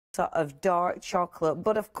sort of dark chocolate,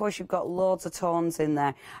 but of course you've got loads of tones in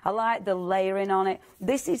there. I like the layering on it.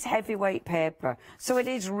 This is heavyweight paper, so it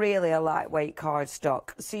is really a lightweight cardstock,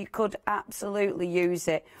 so you could absolutely use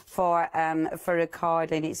it for a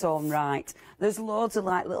card in its own right. There's loads of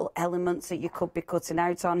like little elements that you could be cutting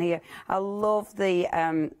out on here. I love the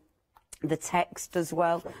text as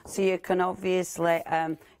well, so you can obviously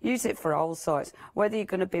use it for all sorts, whether you're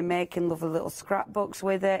going to be making lovely little scrapbooks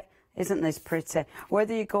with it. Isn't this pretty?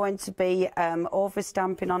 Whether you're going to be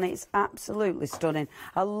overstamping on it, it's absolutely stunning.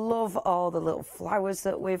 I love all the little flowers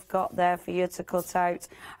that we've got there for you to cut out.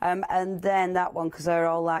 And then that one, because they're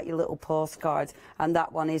all like your little postcards, and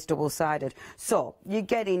that one is double-sided. So you're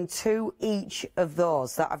getting 2 each of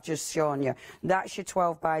those that I've just shown you. That's your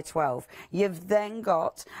 12 by 12. You've then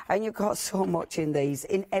got, and you've got so much in these,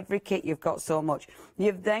 in every kit you've got so much.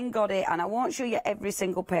 You've then got it, and I won't show you every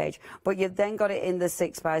single page, but you've then got it in the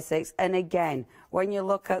 6 by 6. And again, when you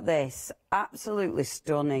look at this, absolutely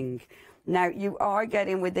stunning. Now, you are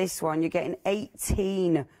getting with this one, you're getting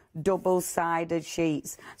 18 double-sided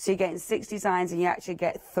sheets. So you're getting 6 designs and you actually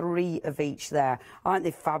get 3 of each there. Aren't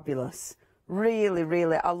they fabulous? Really,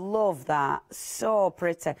 really, I love that. So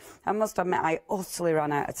pretty. I must admit, I utterly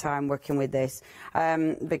ran out of time working with this.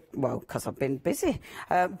 Well, because I've been busy.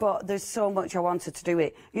 But there's so much I wanted to do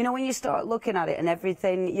it. You know, when you start looking at it and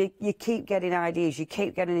everything, you keep getting ideas, you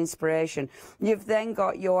keep getting inspiration. You've then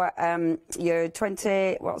got your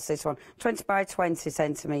 20, what's this one? 20 by 20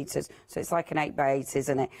 centimetres. So it's like an 8 by 8,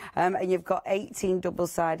 isn't it? And you've got 18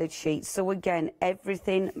 double-sided sheets. So again,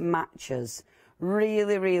 everything matches.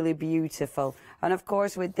 Really, really beautiful. And of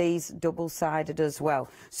course with these double-sided as well.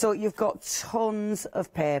 So you've got tons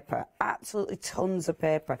of paper, absolutely tons of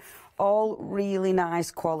paper, all really nice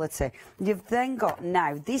quality. You've then got,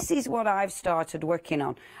 now this is what I've started working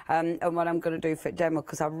on and what I'm going to do for demo,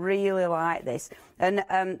 because I really like this. And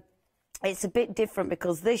it's a bit different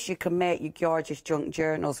because this you can make your gorgeous junk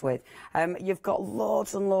journals with. You've got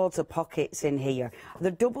loads and loads of pockets in here.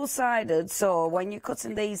 They're double-sided, so when you're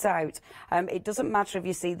cutting these out, it doesn't matter if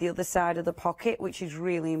you see the other side of the pocket, which is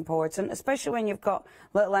really important, especially when you've got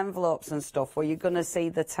little envelopes and stuff where you're going to see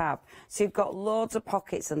the tab. So you've got loads of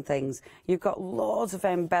pockets and things. You've got loads of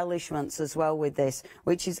embellishments as well with this,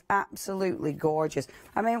 which is absolutely gorgeous.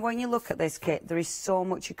 I mean, when you look at this kit, there is so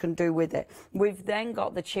much you can do with it. We've then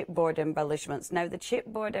got the chipboard embellishments. Now the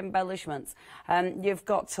chipboard embellishments, you've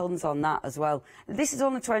got tons on that as well. This is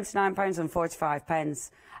only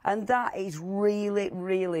 £29.45, and that is really,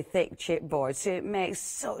 really thick chipboard, so it makes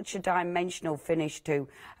such a dimensional finish to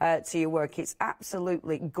your work. It's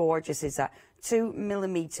absolutely gorgeous. Is that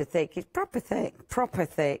 2mm thick? It's proper thick, proper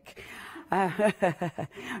thick.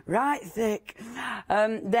 Right thick.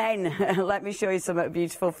 Then let me show you some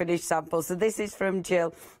beautiful finished samples. So this is from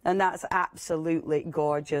Jill, and that's absolutely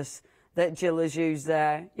gorgeous that Jill has used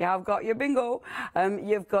there. You have got your bingo.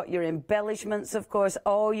 You've got your embellishments, of course,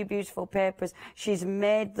 all your beautiful papers. She's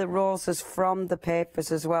made the roses from the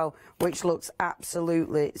papers as well, which looks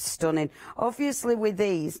absolutely stunning. Obviously with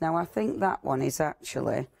these, now I think that one is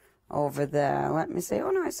actually over there. Let me see.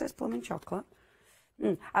 Oh no, it says plum and chocolate.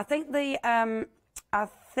 I think the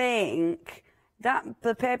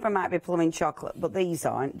the paper might be plum and chocolate, but these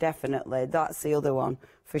aren't, definitely. That's the other one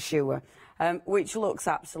for sure. Which looks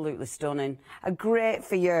absolutely stunning. Great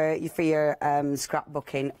for your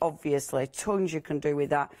scrapbooking, obviously. Tons you can do with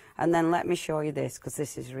that. And then let me show you this, because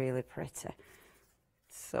this is really pretty.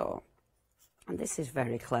 So, and this is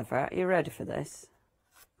very clever. Are you ready for this?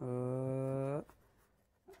 Isn't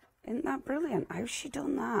that brilliant? How's she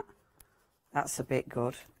done that? That's a bit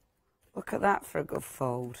good. Look at that for a good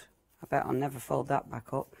fold. I bet I'll never fold that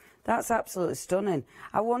back up. That's absolutely stunning.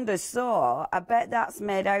 I wonder, so I bet that's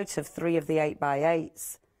made out of 3 of the 8 by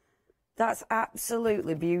 8s. That's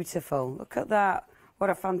absolutely beautiful. Look at that.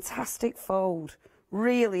 What a fantastic fold.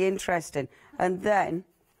 Really interesting. And then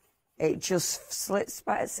it just sits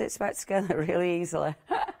back together really easily.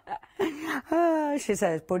 She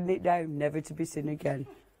says, putting it down, never to be seen again.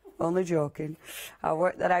 Only joking. I'll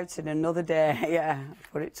work that out in another day. Yeah,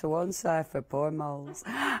 put it to one side for poor moles.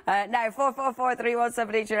 Now,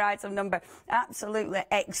 444317 is your item number. Absolutely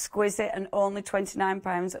exquisite and only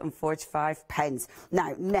 £29.45.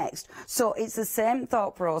 Now, next. So it's the same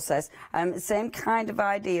thought process, same kind of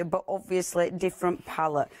idea, but obviously different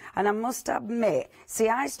palette. And I must admit, see,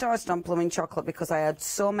 I started on plum and chocolate because I had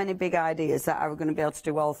so many big ideas that I was going to be able to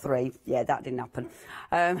do all 3. Yeah, that didn't happen.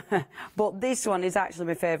 But this one is actually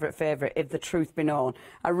my favourite, if the truth be known.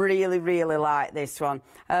 I really, really like this one.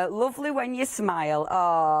 Lovely when you smile.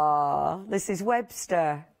 Oh, this is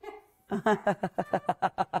Webster.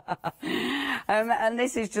 And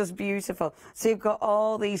this is just beautiful. So you've got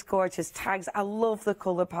all these gorgeous tags. I love the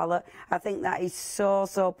colour palette. I think that is so,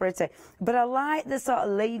 so pretty. But I like the sort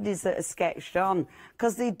of ladies that are sketched on,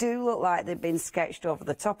 because they do look like they've been sketched over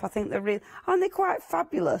the top. I think they're really, aren't they quite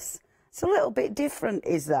fabulous? It's a little bit different,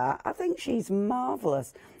 is that? I think she's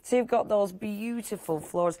marvellous. So you've got those beautiful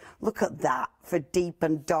florals. Look at that for deep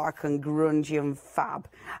and dark and grungy and fab.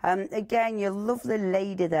 Again, your lovely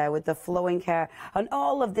lady there with the flowing hair. And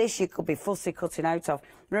all of this you could be fussy cutting out of.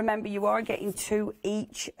 Remember, you are getting 2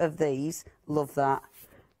 each of these. Love that.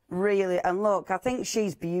 Really. And look, I think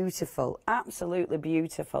she's beautiful. Absolutely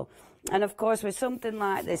beautiful. And of course, with something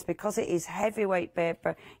like this, because it is heavyweight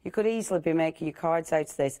paper, you could easily be making your cards out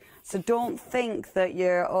of this. So don't think that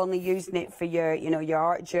you're only using it for your, you know, your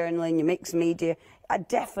art journaling, your mixed media. I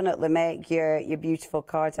definitely make your beautiful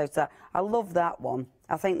cards out of that. I love that one.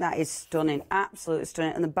 I think that is stunning, absolutely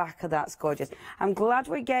stunning. And the back of that's gorgeous. I'm glad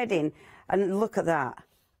we're getting, and look at that.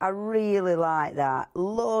 I really like that.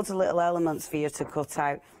 Loads of little elements for you to cut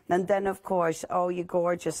out. And then, of course, all your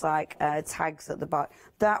gorgeous, like, tags at the back.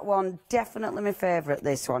 That one, definitely my favourite,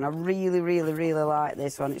 this one. I really, really, really like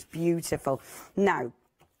this one. It's beautiful. Now,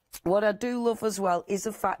 what I do love as well is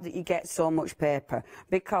the fact that you get so much paper,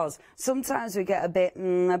 because sometimes we get a bit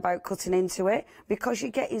about cutting into it. Because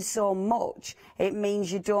you're getting so much, it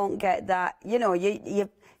means you don't get that, you know, you're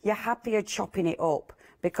happier chopping it up,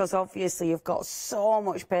 because obviously you've got so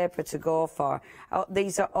much paper to go for.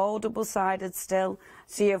 These are all double-sided still.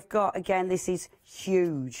 So you've got, again, this is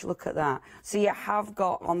huge. Look at that. So you have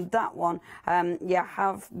got, on that one, you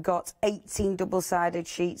have got 18 double-sided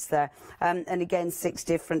sheets there. And again, 6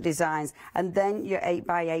 different designs. And then your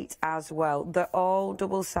 8x8 as well. They're all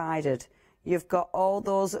double-sided. You've got all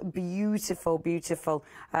those beautiful, beautiful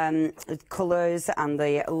colours and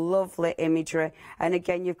the lovely imagery. And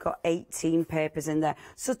again, you've got 18 papers in there.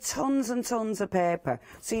 So tons and tons of paper.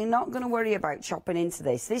 So you're not going to worry about chopping into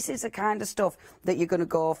this. This is the kind of stuff that you're going to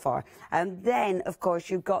go for. And then, of course,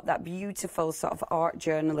 you've got that beautiful sort of art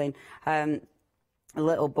journaling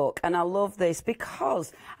little book. And I love this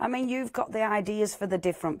because, I mean, you've got the ideas for the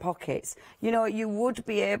different pockets. You know, you would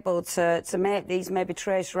be able to make these, maybe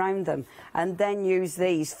trace round them, and then use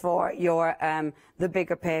these for your the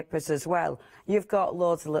bigger papers as well. You've got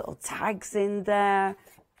loads of little tags in there.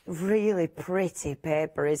 Really pretty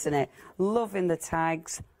paper, isn't it? Loving the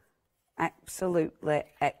tags. Absolutely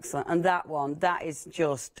excellent. And that one, that is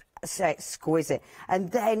just exquisite.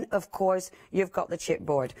 And then, of course, you've got the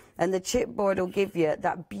chipboard, and the chipboard will give you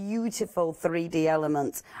that beautiful 3D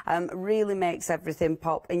element. Really makes everything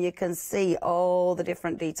pop, and you can see all the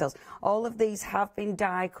different details. All of these have been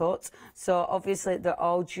die cut, so obviously they're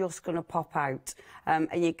all just going to pop out.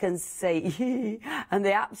 And you can see, and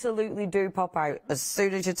they absolutely do pop out as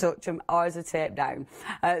soon as you touch them or as a tape down.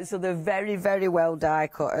 So they're very, very well die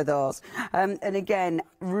cut, are those. And again,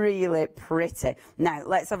 really pretty. Now,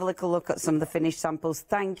 let's have a little look at some of the finished samples.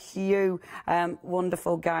 Thank you,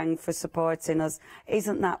 wonderful gang, for supporting us.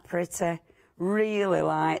 Isn't that pretty? Really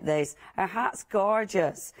like this. Her hat's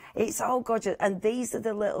gorgeous. It's all gorgeous. And these are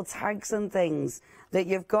the little tags and things that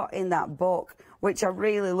you've got in that book, which I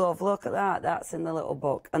really love. Look at that. That's in the little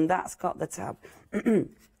book. And that's got the tab.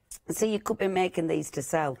 So you could be making these to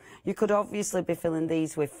sell. You could obviously be filling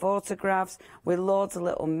these with photographs, with loads of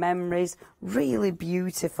little memories. Really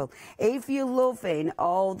beautiful. If you're loving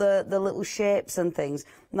all the little shapes and things,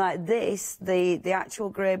 like this, the actual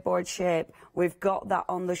grey board shape, we've got that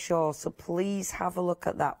on the show. So please have a look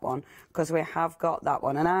at that one, because we have got that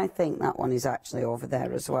one. And I think that one is actually over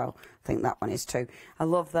there as well. I think that one is too. I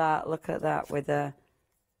love that. Look at that with a...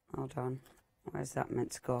 Hold on. Where's that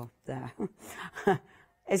meant to go? There.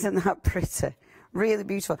 Isn't that pretty? Really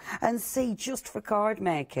beautiful. And see, just for card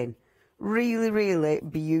making, really, really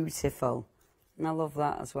beautiful. And I love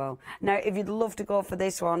that as well. Now, if you'd love to go for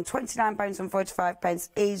this one, £29.45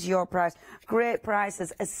 is your price. Great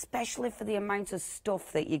prices, especially for the amount of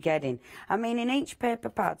stuff that you're getting. I mean, in each paper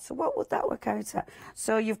pad, so what would that work out at?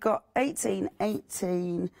 So you've got 18,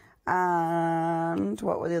 and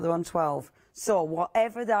what were the other one? 12. So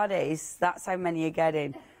whatever that is, that's how many you're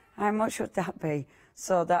getting. How much would that be?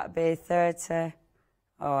 So that'd be 30.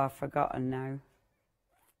 Oh, I've forgotten now.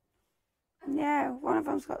 Yeah, one of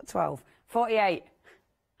them's got 12. 48.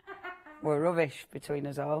 We're rubbish between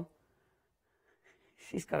us all.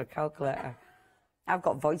 She's got a calculator. I've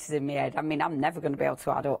got voices in my head. I mean, I'm never going to be able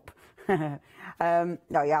to add up.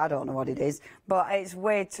 No, yeah, I don't know what it is. But it's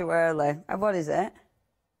way too early. What is it?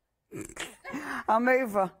 I'll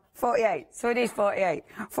move her. 48. So it is 48.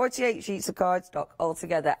 48 sheets of cardstock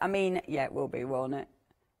altogether. I mean, yeah, it will be, won't it?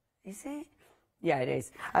 Is it? Yeah, it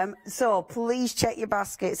is. So please check your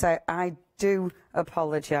baskets out. I do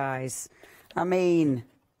apologise. I mean,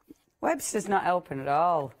 Webster's not helping at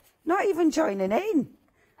all. Not even joining in.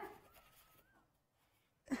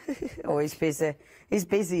 Oh, he's busy. He's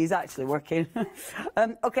busy. He's actually working.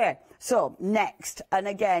 Okay, so next. And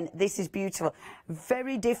again, this is beautiful.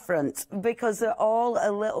 Very different because they're all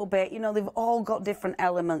a little bit, you know, they've all got different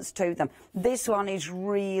elements to them. This one is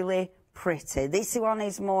really pretty. This one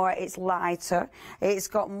is more, it's lighter. It's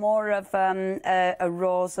got more of a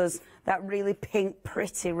roses, that really pink,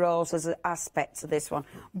 pretty roses aspect to this one.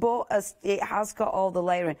 But as it has got all the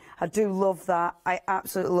layering. I do love that. I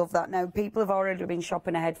absolutely love that. Now, people have already been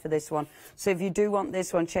shopping ahead for this one. So if you do want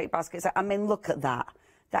this one, check baskets out. I mean, look at that.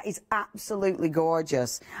 That is absolutely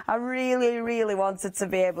gorgeous. I really, really wanted to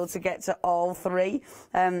be able to get to all three.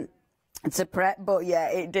 To prep, but yeah,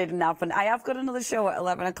 it didn't happen. I have got another show at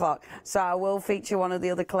 11 o'clock, so I will feature one of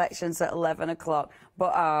the other collections at 11 o'clock.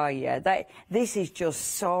 But, oh yeah, this is just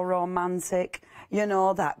so romantic. You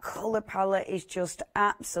know, that colour palette is just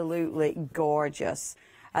absolutely gorgeous.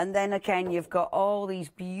 And then again, you've got all these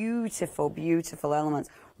beautiful, beautiful elements.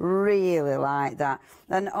 Really like that.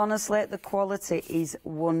 And honestly, the quality is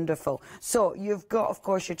wonderful. So you've got, of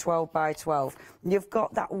course, your 12 by 12. You've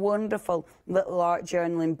got that wonderful little art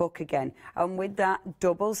journaling book again. And with that,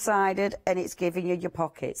 double-sided, and it's giving you your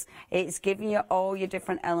pockets. It's giving you all your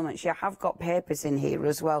different elements. You have got papers in here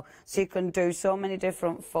as well. So you can do so many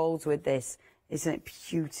different folds with this. Isn't it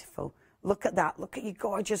beautiful? Look at that. Look at your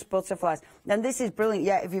gorgeous butterflies. And this is brilliant.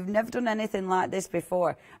 Yeah, if you've never done anything like this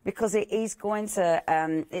before, because it is going to,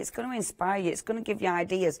 it's going to inspire you. It's going to give you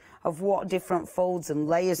ideas of what different folds and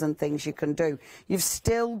layers and things you can do. You've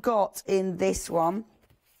still got in this one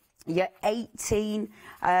your 18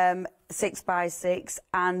 6 by 6,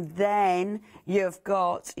 and then you've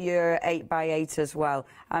got your 8 by 8 as well.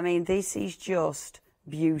 I mean, this is just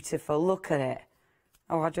beautiful. Look at it.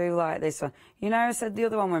 Oh, I do like this one. You know, I said the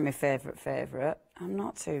other one was my favourite. I'm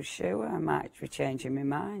not too sure. I might be changing my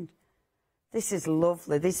mind. This is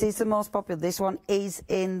lovely. This is the most popular. This one is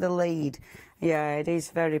in the lead. Yeah, it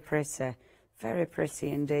is very pretty. Very pretty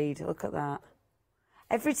indeed. Look at that.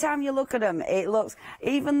 Every time you look at them, it looks,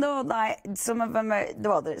 even though like some of them are,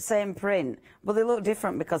 well, they're the same print, but they look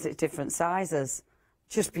different because it's different sizes.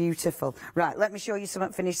 Just beautiful. Right, let me show you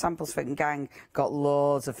some finished samples for gang. Got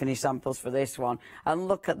loads of finished samples for this one. And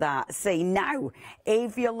look at that. See, now,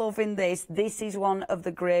 if you're loving this, this is one of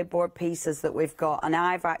the grey board pieces that we've got. And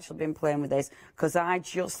I've actually been playing with this because I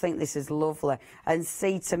just think this is lovely. And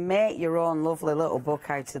see, to make your own lovely little book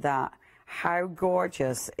out of that, how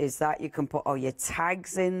gorgeous is that? You can put all your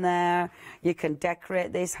tags in there. You can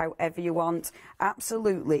decorate this however you want.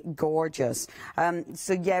 Absolutely gorgeous.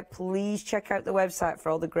 So, yeah, please check out the website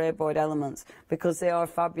for all the grey board elements because they are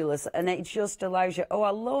fabulous. And it just allows you, oh,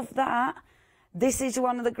 I love that. This is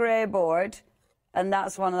one of the grey board. And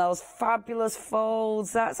that's one of those fabulous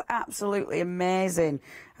folds. That's absolutely amazing.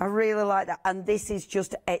 I really like that. And this is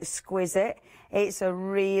just exquisite. It's a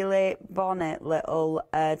really bonnet little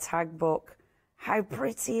tag book. How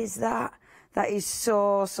pretty is that? That is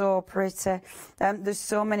so, so pretty. There's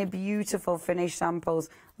so many beautiful finished samples.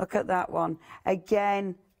 Look at that one.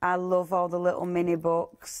 Again, I love all the little mini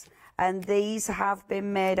books. And these have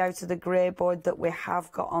been made out of the grey board that we have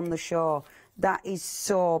got on the show. That is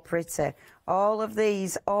so pretty. All of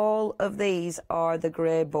these are the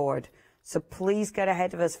grey board. So please get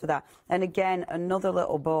ahead of us for that. And again, another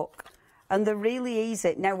little book. And they're really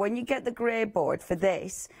easy. Now, when you get the grey board for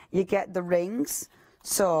this, you get the rings.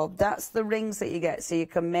 So that's the rings that you get, so you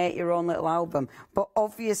can make your own little album. But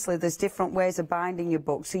obviously, there's different ways of binding your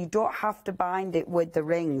book, so you don't have to bind it with the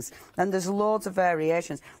rings. And there's loads of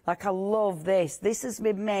variations. Like, I love this. This has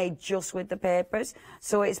been made just with the papers,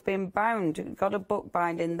 so it's been bound. Got a book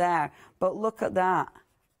binding there. But look at that.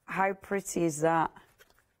 How pretty is that?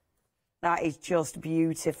 That is just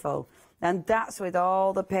beautiful. And that's with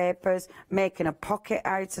all the papers, making a pocket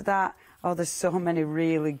out of that. Oh, there's so many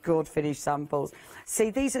really good finished samples.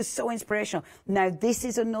 See, these are so inspirational. Now, this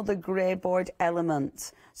is another grey board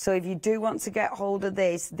element. So if you do want to get hold of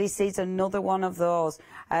this, this is another one of those.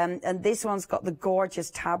 And this one's got the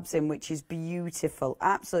gorgeous tabs in, which is beautiful,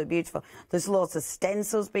 absolutely beautiful. There's lots of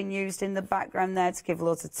stencils being used in the background there to give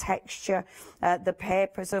lots of texture. The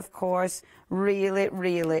papers, of course, really,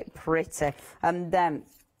 really pretty. And then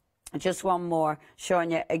just one more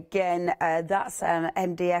showing you again, that's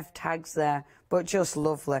MDF tags there. but just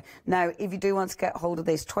lovely. Now, if you do want to get hold of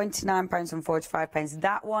this, £29.45,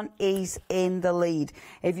 that one is in the lead.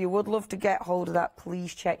 If you would love to get hold of that,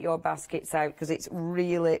 please check your baskets out because it's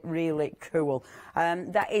really, really cool.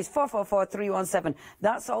 That is 444317.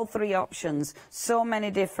 That's all three options. So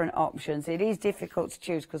many different options. It is difficult to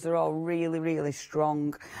choose because they're all really, really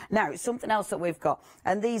strong. Now, something else that we've got,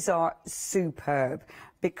 and these are superb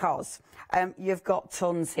because you've got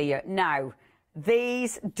tons here. Now,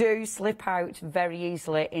 these do slip out very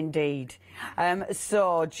easily indeed.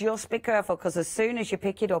 So just be careful because as soon as you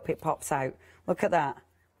pick it up, it pops out. Look at that.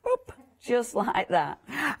 Boop. Just like that.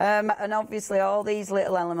 And obviously all these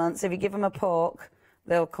little elements, if you give them a poke,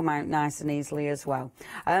 they'll come out nice and easily as well.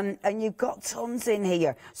 And you've got tons in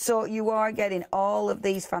here. So you are getting all of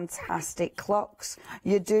these fantastic clocks.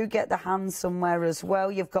 You do get the hands somewhere as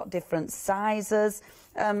well. You've got different sizes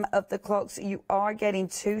of the clocks. You are getting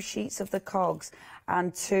 2 sheets of the cogs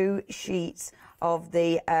and 2 sheets of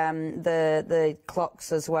the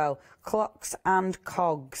clocks as well. Clocks and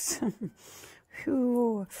cogs.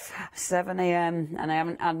 Whew, 7 a.m. and I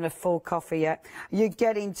haven't had my full coffee yet. You're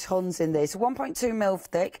getting tons in this. 1.2 mil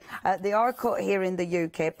thick. They are cut here in the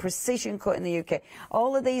UK, precision cut in the UK.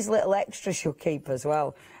 All of these little extras you'll keep as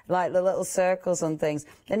well, like the little circles and things.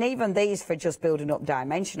 And even these for just building up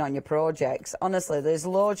dimension on your projects. Honestly, there's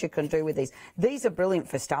loads you can do with these. These are brilliant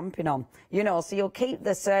for stamping on, you know, so you'll keep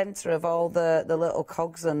the centre of all the little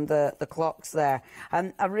cogs and the clocks there.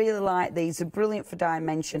 I really like these. They're brilliant for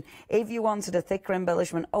dimension. If you wanted a thicker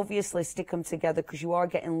embellishment, obviously stick them together because you are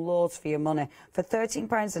getting loads for your money. For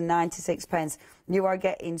 £13.96, you are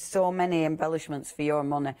getting so many embellishments for your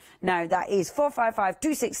money. Now, that is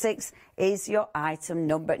 455266 is your item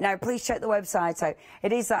number. Now, please check the website out.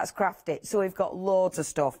 It is That's Crafted. So we've got loads of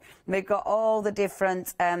stuff. We've got all the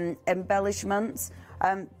different embellishments.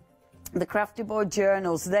 The crafty board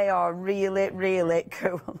journals, they are really, really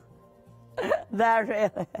cool. They're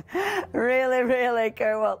really, really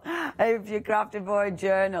cool. If you crafty board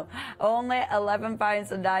journal, only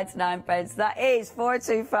 £11.99. That is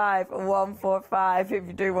 425145. If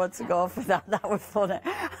you do want to go for that, that was funny.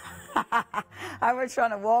 I was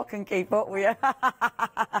trying to walk and keep up with you.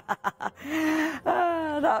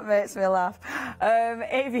 Oh, that makes me laugh.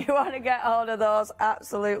 If you want to get hold of those,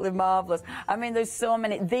 absolutely marvellous. I mean, there's so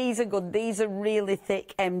many. These are good. These are really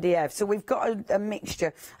thick MDF. So we've got a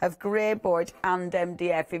mixture of grey board and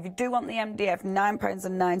MDF. If you do want the MDF,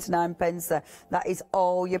 £9.99 there. That is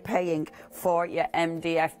all you're paying for your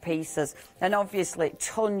MDF pieces. And obviously,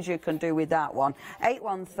 tons you can do with that one.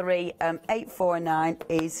 813849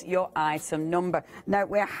 is your item number. Now,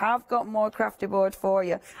 we have got more crafty board for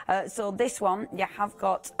you. So this one, you have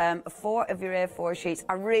got 4 of your A4 sheets.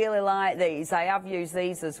 I really like these. I have used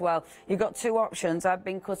these as well. You've got 2 options. I've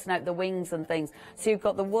been cutting out the wings and things. So you've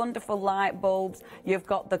got the wonderful light bulbs. You've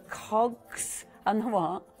got the cogs and the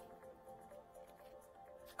what?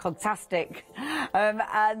 Fantastic.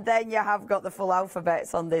 And then you have got the full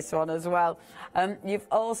alphabets on this one as well. You've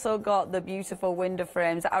also got the beautiful window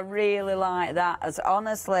frames. I really like that. As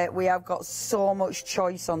honestly, we have got so much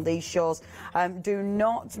choice on these shows. Do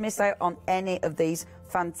not miss out on any of these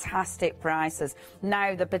fantastic prices.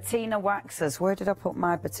 Now, the patina waxes. Where did I put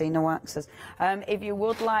my patina waxes? If you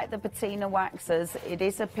would like the patina waxes, it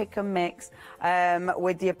is a pick and mix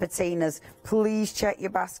with your patinas. Please check your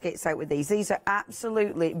baskets out with these. These are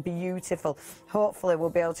absolutely beautiful. Hopefully, we'll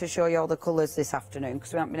be able to show you all the colours this afternoon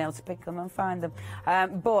because we haven't been able to pick them and find them.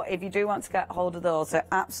 But if you do want to get hold of those, they're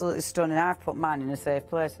absolutely stunning. I've put mine in a safe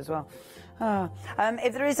place as well.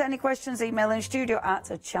 If there is any questions, email in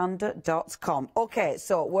studio@hochanda.com. Okay,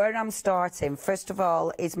 so where I'm starting, first of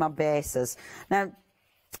all, is my bases. Now,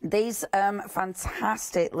 these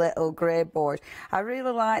fantastic little grey board, I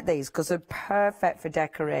really like these because they're perfect for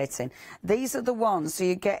decorating. These are the ones, so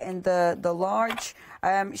you're getting the large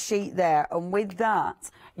sheet there, and with that,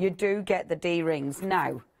 you do get the D-rings.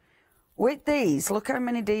 Now, with these, look how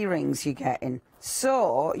many D-rings you're getting.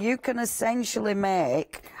 So you can essentially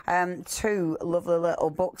make 2 lovely little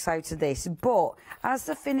books out of this. But as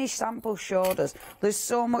the finished sample showed us, there's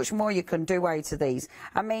so much more you can do out of these.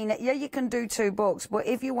 I mean, yeah, you can do 2 books, but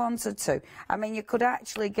if you wanted to, I mean, you could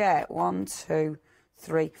actually get 1, 2,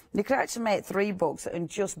 3. You could actually make 3 books and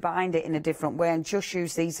just bind it in a different way and just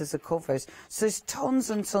use these as the covers. So there's tons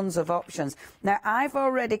and tons of options. Now, I've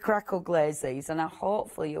already crackle glazed these, and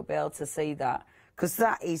hopefully you'll be able to see that. because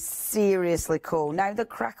that is seriously cool. Now, the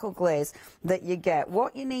crackle glaze that you get,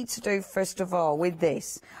 what you need to do first of all with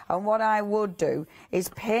this, and what I would do, is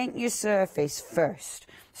paint your surface first.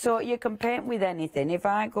 So you can paint with anything. If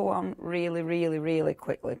I go on really, really, really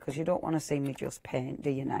quickly, because you don't want to see me just paint, do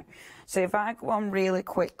you now? So if I go on really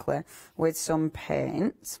quickly with some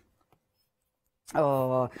paint,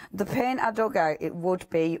 oh, the paint I dug out, it would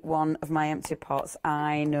be one of my empty pots.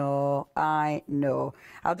 I know, I know.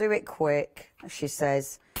 I'll do it quick, she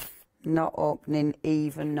says, not opening,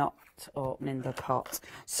 even not opening the pot.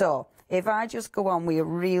 So if I just go on with a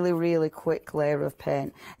really, really quick layer of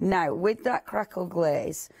paint. Now, with that crackle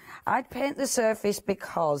glaze, I'd paint the surface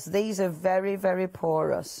because these are very, very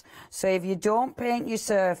porous. So if you don't paint your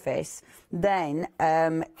surface, then,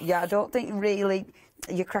 yeah, I don't think really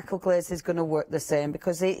your crackle glaze is going to work the same,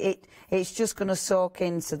 because it's just going to soak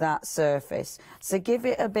into that surface. So give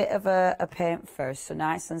it a bit of a paint first, so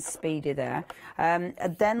nice and speedy there. And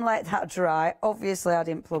then let that dry. Obviously, I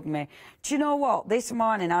didn't plug me. Do you know what? This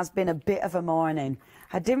morning has been a bit of a morning.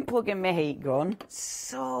 I didn't plug in my heat gun.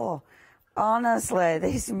 So, honestly,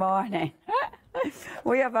 this morning,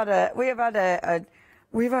 we've had a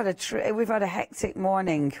hectic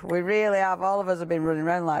morning. We really have. All of us have been running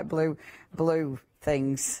around like blue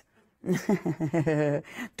things.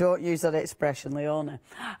 Don't use that expression, Leona.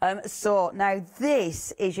 So now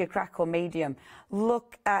this is your crackle medium.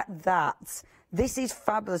 Look at that. This is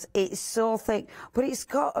fabulous. It's so thick, but it's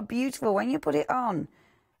got a beautiful, when you put it on,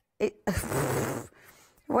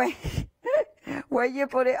 when you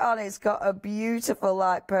put it on, it's got a beautiful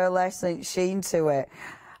like pearlescent sheen to it.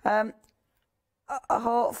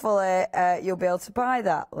 Hopefully you'll be able to buy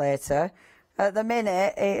that later. At the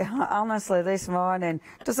minute, honestly, this morning,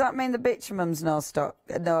 does that mean the bitumen's no stock?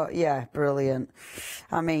 No, yeah, brilliant.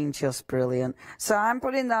 I mean, just brilliant. So I'm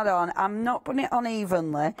putting that on. I'm not putting it on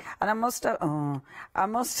evenly, and I must have, oh, I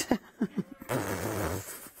must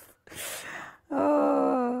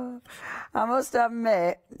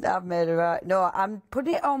admit, I've made it right. No, I'm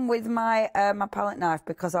putting it on with my my palette knife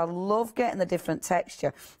because I love getting the different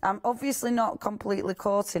texture. I'm obviously not completely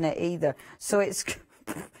coating it either, so it's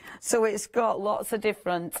got lots of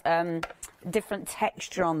different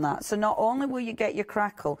texture on that. So not only will you get your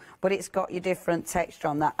crackle, but it's got your different texture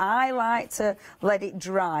on that. I like to let it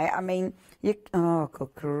dry. I mean, oh,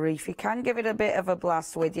 good grief. You can give it a bit of a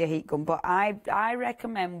blast with your heat gun, but I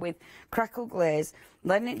recommend with crackle glaze,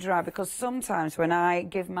 letting it dry, because sometimes when I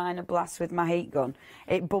give mine a blast with my heat gun,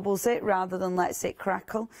 it bubbles it rather than lets it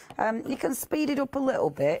crackle. You can speed it up a little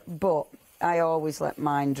bit, but I always let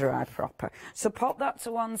mine dry proper. So pop that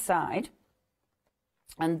to one side,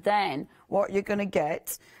 and then what you're going to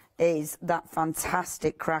get is that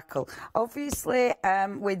fantastic crackle. Obviously,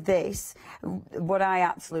 with this, what I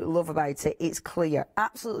absolutely love about it, it's clear,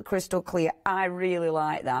 absolutely crystal clear. I really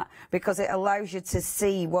like that because it allows you to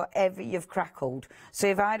see whatever you've crackled. So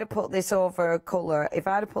if I'd have put this over a colour, if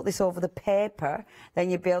I'd have put this over the paper,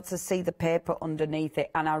 then you'd be able to see the paper underneath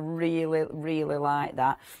it, and I really, really like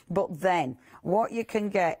that. But then, what you can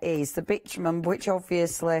get is the bitumen, which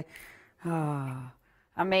obviously,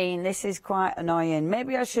 I mean, this is quite annoying.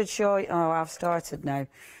 Maybe I should show you. Oh, I've started now.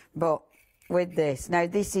 But with this, now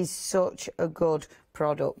this is such a good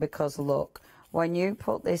product because look, when you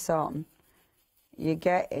put this on, you're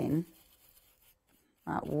getting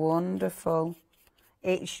that wonderful,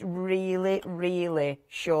 it really, really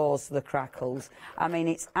shows the crackles. I mean,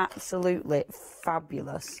 it's absolutely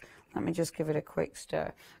fabulous. Let me just give it a quick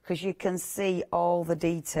stir, because you can see all the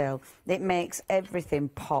detail. It makes everything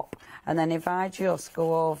pop. And then if I just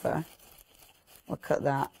go over, look at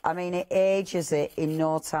that. I mean, it ages it in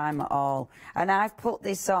no time at all. And I've put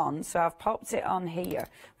this on, so I've popped it on here,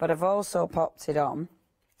 but I've also popped it on,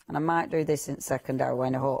 and I might do this in the second hour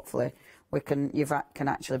when hopefully you can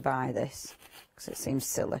actually buy this, because it seems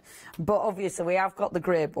silly. But obviously we have got the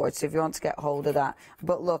grey board, so if you want to get hold of that.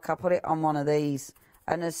 But look, I put it on one of these.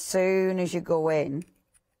 And as soon as you go in,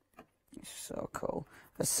 it's so cool.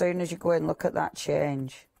 As soon as you go in, look at that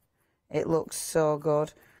change. It looks so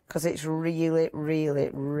good because it's really, really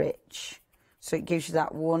rich. So it gives you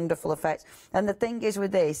that wonderful effect. And the thing is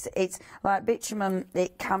with this, it's like bitumen,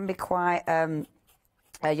 it can be quite a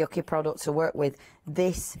yucky product to work with.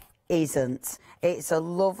 This isn't. It's a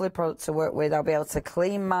lovely product to work with. I'll be able to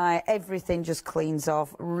clean everything just cleans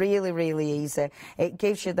off really, really easy. It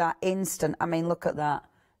gives you that instant, I mean, look at that.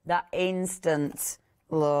 That instant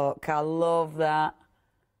look. I love that.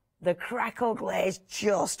 The crackle glaze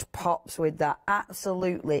just pops with that.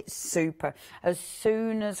 Absolutely super. As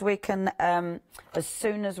soon as we can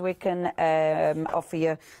offer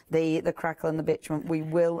you the crackle and the bitumen, we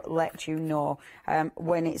will let you know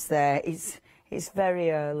when it's there. It's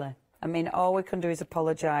very early. I mean, all we can do is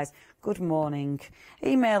apologise. Good morning.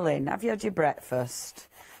 Email in. Have you had your breakfast?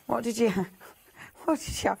 What did you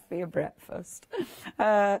have for your breakfast?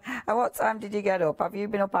 At what time did you get up? Have you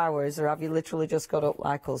been up hours, or have you literally just got up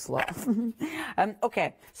like us lot?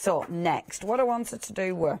 Okay, so next, what I wanted to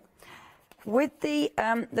do were, with the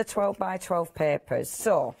 12 by 12 papers,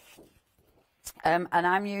 so... and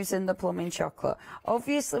I'm using the plumbing chocolate.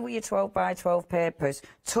 Obviously, with your 12 by 12 papers,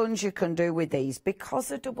 tons you can do with these. Because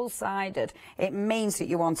they're double-sided, it means that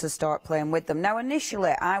you want to start playing with them. Now,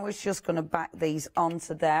 initially, I was just going to back these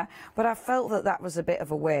onto there, but I felt that that was a bit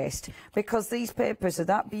of a waste, because these papers are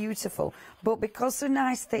that beautiful. But because they're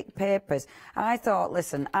nice, thick papers, I thought,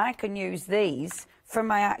 listen, I can use these for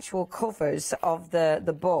my actual covers of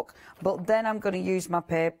the book, but then I'm going to use my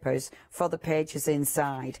papers for the pages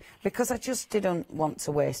inside, because I just didn't want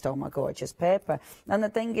to waste all my gorgeous paper. And the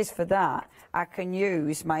thing is, for that, I can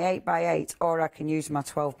use my 8 by 8 or I can use my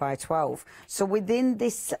 12 by 12. So within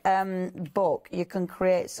this book, you can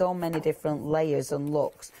create so many different layers and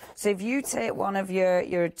looks. So if you take one of your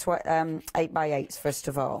 8 by 8s, first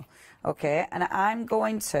of all, okay, and I'm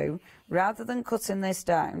going to, rather than cutting this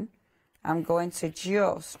down, I'm going to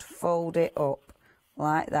just fold it up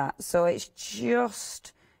like that. So it's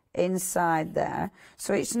just inside there.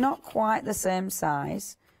 So it's not quite the same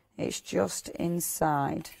size. It's just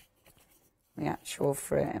inside the actual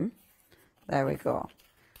frame. There we go.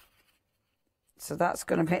 So that's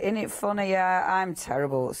going to be, isn't it funny? Yeah, I'm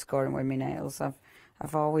terrible at scoring with my nails.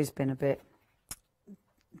 I've always been a bit,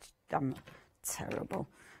 I'm terrible.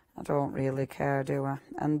 I don't really care, do I?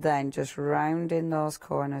 And then just rounding those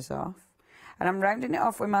corners off. And I'm rounding it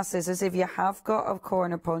off with my scissors. If you have got a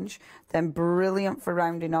corner punch, then brilliant for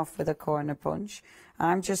rounding off with a corner punch.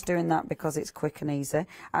 I'm just doing that because it's quick and easy.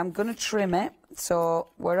 I'm going to trim it. So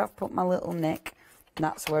where I've put my little nick,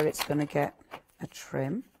 that's where it's going to get a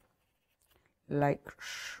trim. Like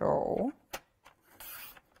so.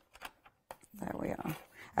 There we are.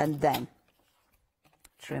 And then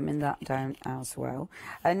trimming that down as well.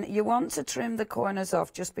 And you want to trim the corners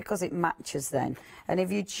off just because it matches then. And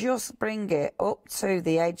if you just bring it up to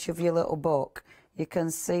the edge of your little book, you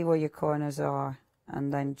can see where your corners are.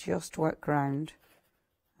 And then just work round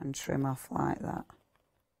and trim off like that.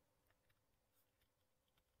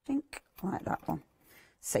 Think like that one.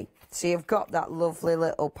 See, so you've got that lovely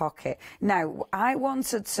little pocket. Now, I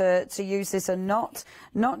wanted to use this and not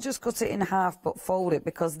just cut it in half, but fold it,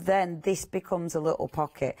 because then this becomes a little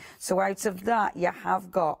pocket. So out of that, you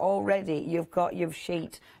have got already, you've got your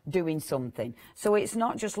sheet doing something. So it's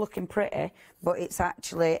not just looking pretty, but it's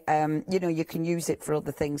actually, you know, you can use it for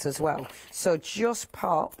other things as well. So just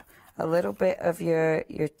pop a little bit of your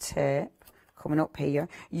tape coming up here.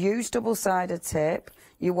 Use double-sided tape.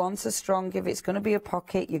 You want a strong, if it's going to be a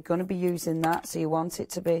pocket, you're going to be using that, so you want it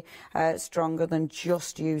to be stronger than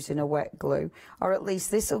just using a wet glue. Or at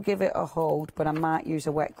least this will give it a hold, but I might use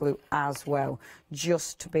a wet glue as well,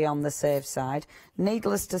 just to be on the safe side.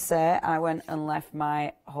 Needless to say, I went and left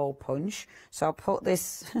my hole punch, so I'll put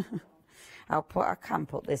this, I can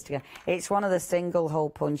put this together. It's one of the single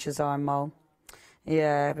hole punches, Armo.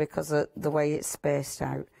 Yeah, because of the way it's spaced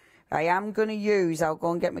out. I am going to use, I'll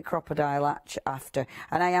go and get my crocodile latch after,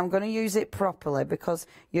 and I am going to use it properly, because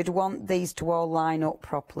you'd want these to all line up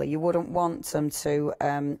properly. You wouldn't want them to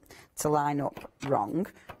line up wrong.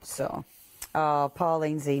 So, oh,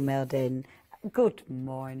 Pauline's emailed in. Good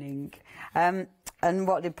morning. And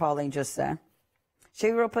what did Pauline just say?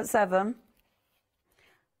 She was up at 7.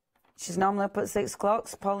 She's normally up at 6 o'clock.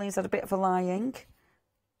 So Pauline's had a bit of a lying.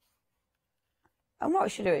 And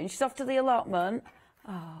what's she doing? She's off to the allotment.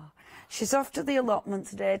 Oh, she's off to the allotment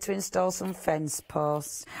today to install some fence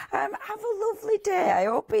posts. Have a lovely day. I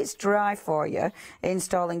hope it's dry for you,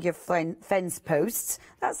 installing your fence posts.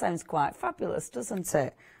 That sounds quite fabulous, doesn't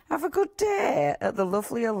it? Have a good day at the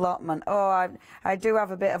lovely allotment. Oh, I do have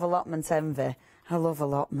a bit of allotment envy. I love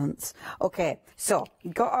allotments. Okay, so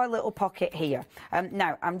you've got our little pocket here.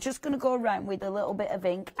 Now, I'm just going to go around with a little bit of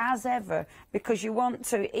ink, as ever, because you want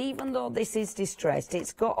to, even though this is distressed,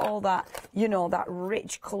 it's got all that, you know, that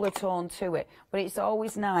rich colour tone to it. But it's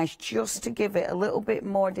always nice just to give it a little bit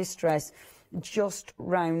more distress, just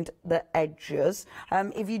round the edges.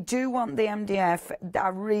 If you do want the MDF, I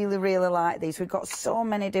really, really like these. We've got so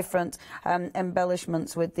many different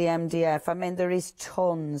embellishments with the MDF. I mean, there is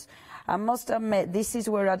tons. I must admit, this is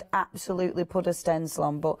where I'd absolutely put a stencil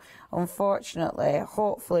on, but unfortunately,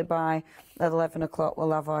 hopefully by 11 o'clock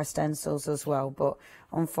we'll have our stencils as well, but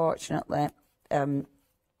unfortunately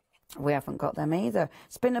we haven't got them either.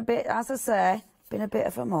 It's been a bit, as I say, been a bit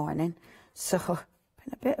of a morning, so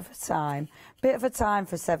been a bit of a time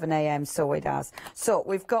for 7 a.m. so it has. So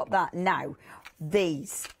we've got that now.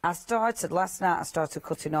 These, last night I started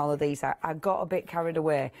cutting all of these out. I got a bit carried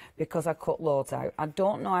away because I cut loads out. I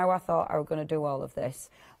don't know how I thought I was going to do all of this,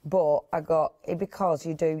 but I got it because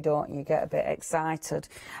you do, don't you, get a bit excited.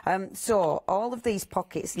 So all of these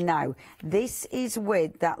pockets now, this is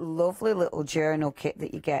with that lovely little journal kit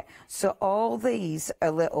that you get. So all these are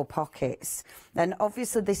little pockets, and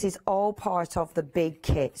obviously this is all part of the big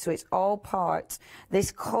kit. So it's all part,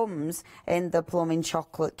 this comes in the Plumbing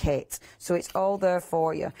Chocolate kit, so it's all there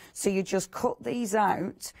for you. So you just cut these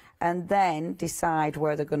out and then decide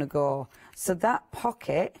where they're going to go. So that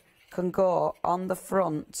pocket can go on the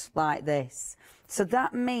front like this. So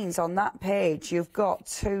that means on that page you've got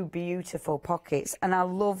two beautiful pockets, and I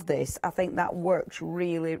love this. I think that works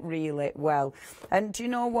really, really well. And do you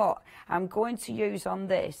know what I'm going to use on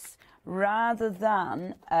this rather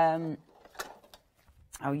than I'll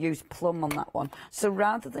use plum on that one. So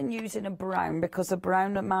rather than using a brown, because a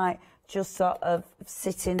brown might just sort of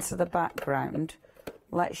sit into the background,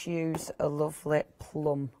 let's use a lovely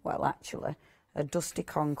plum. Well, actually, a dusty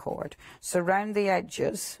concord. So round the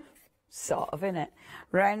edges, sort of, innit?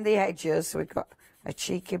 Round the edges, we've got a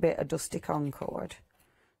cheeky bit of dusty concord.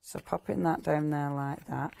 So popping that down there like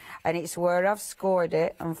that. And it's where I've scored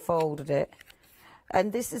it and folded it.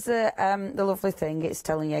 And this is the lovely thing. It's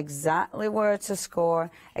telling you exactly where to score,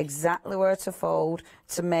 exactly where to fold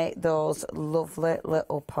to make those lovely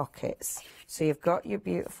little pockets. So you've got your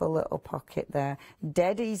beautiful little pocket there.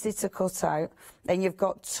 Dead easy to cut out. And you've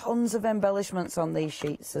got tons of embellishments on these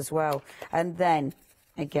sheets as well. And then,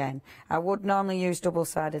 again, I would normally use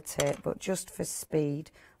double-sided tape, but just for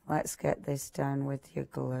speed, let's get this down with your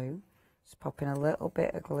glue. Just pop in a little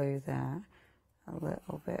bit of glue there. A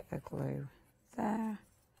little bit of glue there,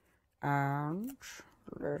 and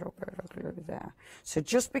a little bit of glue there. So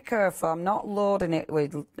just be careful. I'm not loading it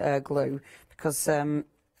with glue because I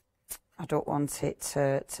don't want it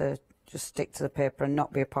to just stick to the paper and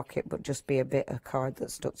not be a pocket, but just be a bit of card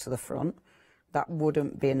that's stuck to the front. That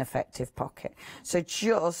wouldn't be an effective pocket. So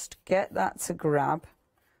just get that to grab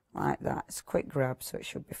like that. It's a quick grab, so it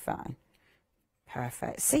should be fine.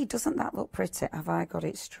 Perfect. See, doesn't that look pretty? Have I got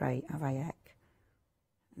it straight? Have I heck?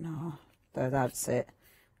 No. There, that's it.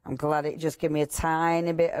 I'm glad it just gave me a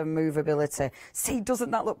tiny bit of movability. See, doesn't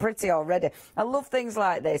that look pretty already? I love things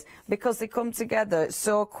like this because they come together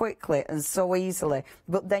so quickly and so easily,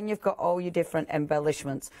 but then you've got all your different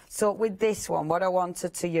embellishments. So with this one, what I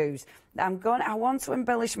wanted to use, I want to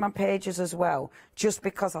embellish my pages as well, just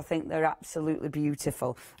because I think they're absolutely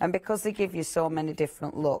beautiful and because they give you so many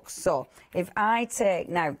different looks. So if I take,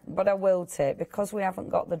 now, what I will take, because we haven't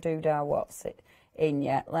got the doodah what's it in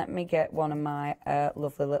yet, let me get one of my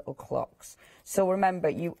lovely little clocks. So remember,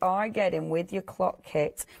 you are getting with your clock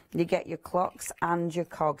kit, you get your clocks and your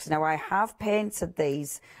cogs. Now I have painted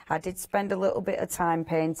these. I did spend a little bit of time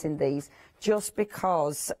painting these just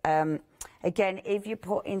because again, if you're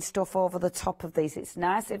putting stuff over the top of these, it's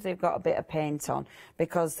nice if they've got a bit of paint on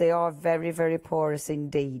because they are very, very porous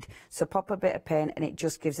indeed. So pop a bit of paint and it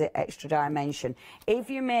just gives it extra dimension. If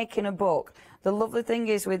you're making a book, the lovely thing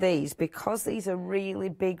is with these, because these are really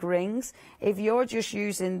big rings, if you're just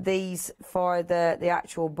using these for the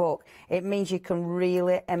actual book, it means you can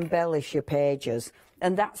really embellish your pages.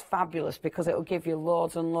 And that's fabulous because it will give you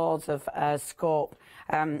loads and loads of scope,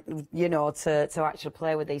 you know, to actually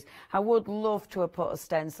play with these. I would love to have put a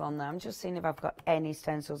stencil on there. I'm just seeing if I've got any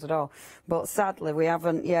stencils at all. But sadly, we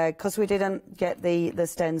haven't, yeah, because we didn't get the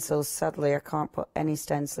stencils, sadly, I can't put any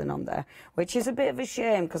stenciling on there, which is a bit of a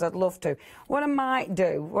shame because I'd love to. What I might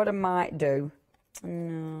do,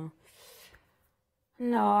 no,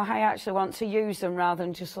 I actually want to use them rather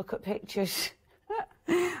than just look at pictures.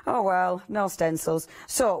 Oh well, no stencils.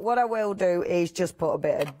 So what I will do is just put a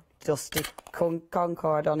bit of dusty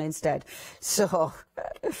concord on instead. So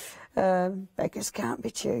beggars can't be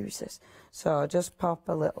choosers. So I'll just pop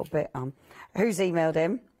a little bit on. Who's emailed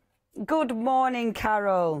him? Good morning,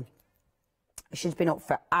 Carol. She's been up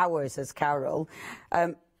for hours as Carol.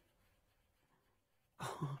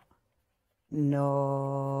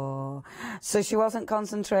 No. So she wasn't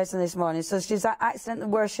concentrating this morning. So she's accidentally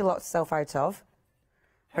where she locked herself out of.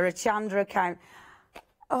 Her Hochanda account.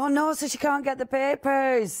 Oh no, so she can't get the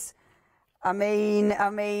papers. I mean,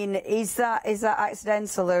 is that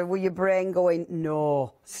accidental, or were your brain going,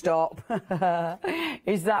 no, stop?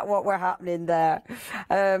 Is that what we're happening there?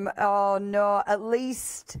 Oh no, at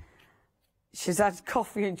least she's had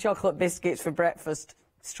coffee and chocolate biscuits for breakfast.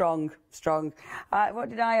 Strong. What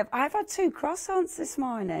did I have? I've had 2 croissants this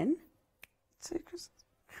morning. 2 croissants.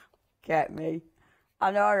 Get me.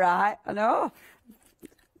 I know, right? I know.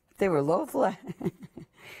 They were lovely.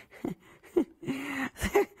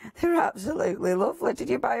 They're absolutely lovely. Did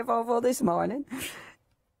you buy a Volvo this morning?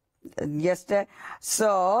 Yesterday.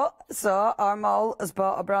 So our mole has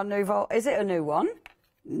bought a brand new Volvo. Is it a new one?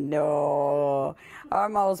 No. Our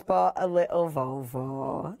mole's bought a little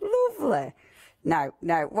Volvo. Lovely. Now,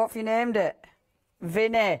 what have you named it?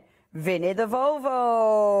 Vinny. Vinny the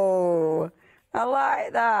Volvo. I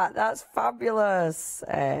like that. That's fabulous.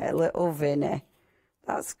 Little Vinny.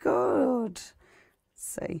 That's good. Let's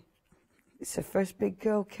see. It's the first big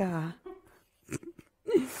girl car.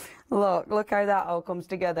 Look how that all comes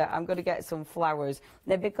together. I'm going to get some flowers.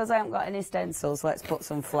 Now, because I haven't got any stencils, let's put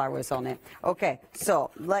some flowers on it. Okay, so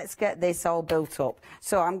let's get this all built up.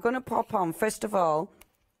 So I'm going to pop on, first of all,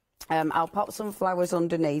 I'll pop some flowers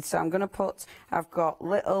underneath. So I'm going to put, I've got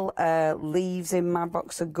little leaves in my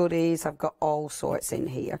box of goodies. I've got all sorts in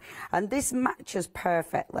here. And this matches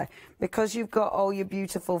perfectly. Because you've got all your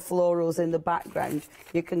beautiful florals in the background,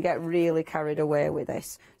 you can get really carried away with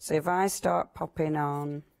this. So if I start popping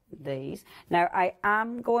on these. Now, I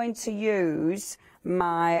am going to use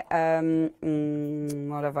my,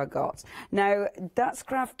 what have I got? Now, That's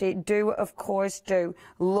Crafty of course, do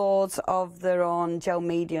loads of their own gel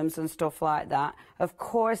mediums and stuff like that. Of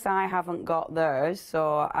course, I haven't got theirs,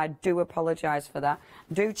 so I do apologise for that.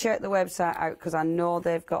 Do check the website out, because I know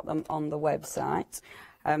they've got them on the website.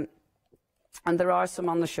 And there are some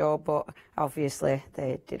on the show, but obviously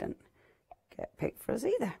they didn't get picked for us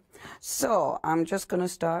either. So I'm just going to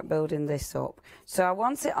start building this up. So I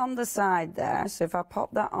want it on the side there. So if I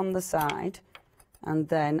pop that on the side, and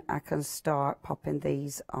then I can start popping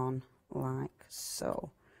these on like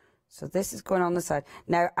so. So this is going on the side.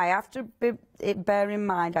 Now I have to bear in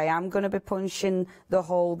mind I am going to be punching the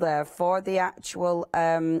hole there for the actual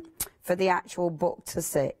book to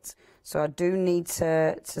sit. So I do need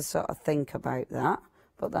to sort of think about that.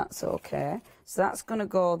 But that's okay. So that's going to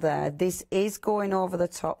go there. This is going over the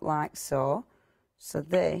top like so. So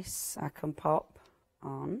this I can pop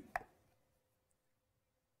on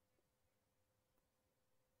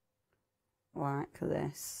like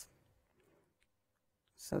this.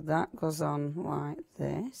 So that goes on like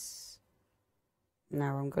this.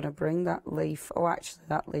 Now I'm going to bring that leaf. Oh, actually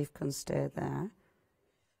that leaf can stay there.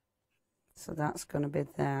 So that's going to be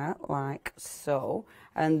there like so.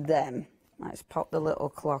 And then let's pop the little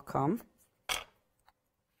clock on,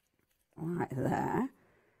 like there,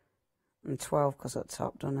 and 12 goes up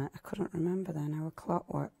top, doesn't it? I couldn't remember then how a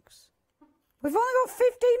clock works. We've only got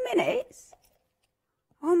 15 minutes?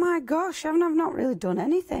 Oh my gosh, I've not really done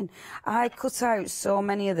anything. I cut out so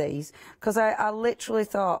many of these, because I literally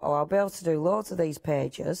thought, oh, I'll be able to do loads of these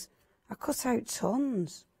pages. I cut out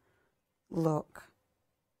tons. Look.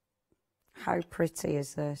 How pretty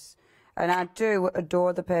is this? And I do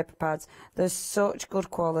adore the paper pads. They're such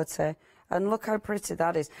good quality. And look how pretty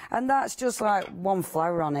that is. And that's just like one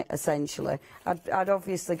flower on it, essentially. I'd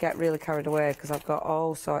obviously get really carried away because I've got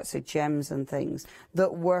all sorts of gems and things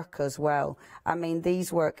that work as well. I mean,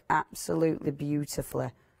 these work absolutely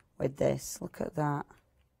beautifully with this. Look at that.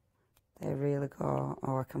 They really go.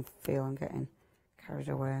 Oh, I can feel I'm getting carried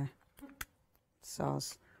away.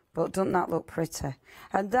 Soz. But doesn't that look pretty?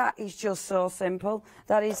 And that is just so simple.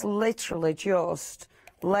 That is literally just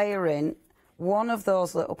layering one of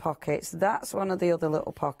those little pockets. That's one of the other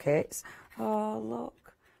little pockets. Oh, look.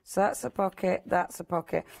 So that's a pocket, that's a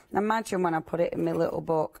pocket. Imagine when I put it in my little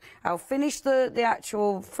book. I'll finish the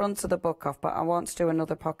actual front of the book off, but I want to do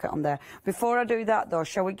another pocket on there. Before I do that, though,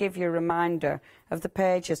 shall we give you a reminder of the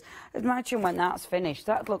pages? Imagine when that's finished.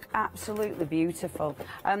 That'd look absolutely beautiful.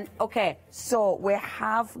 Okay, so we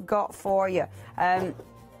have got for you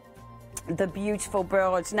the beautiful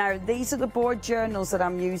boards. Now, these are the board journals that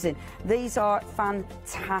I'm using. These are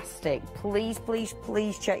fantastic. Please, please,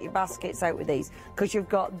 please check your baskets out with these, because you've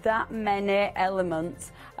got that many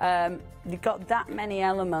elements. You've got that many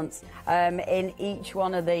elements in each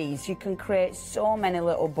one of these. You can create so many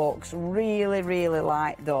little books. Really, really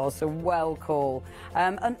like those. They're well cool.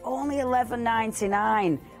 And only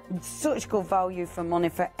 $11.99. Such good value for money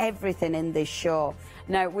for everything in this show.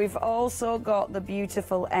 Now, we've also got the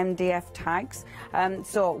beautiful MDF tags.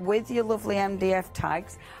 So with your lovely MDF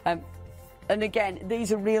tags, and again,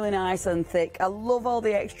 these are really nice and thick. I love all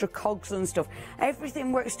the extra cogs and stuff.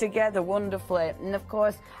 Everything works together wonderfully. And of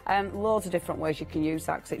course, loads of different ways you can use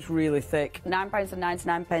that, because it's really thick.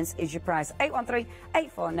 £9.99 is your price.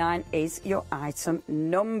 813-849 is your item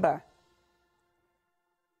number.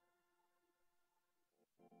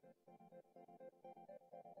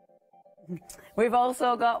 We've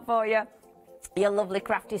also got for you your lovely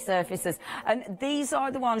crafty surfaces. And these are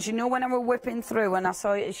the ones, you know, when I were whipping through and I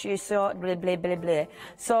saw you saw blah, blah, blah, blah,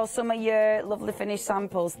 saw some of your lovely finished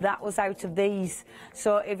samples, that was out of these.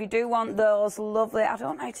 So if you do want those lovely, I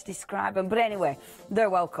don't know how to describe them, but anyway, they're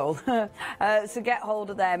well cool. So get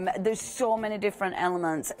hold of them. There's so many different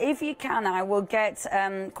elements. If you can, I will get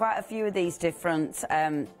quite a few of these different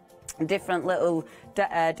little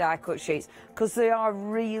die cut sheets, because they are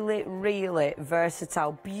really, really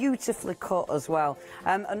versatile, beautifully cut as well,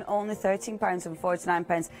 and only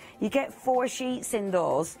 £13.49. You get 4 sheets in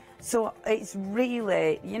those, so it's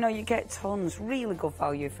really, you know, you get tons, really good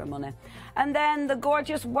value for money. And then the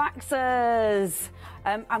gorgeous waxes.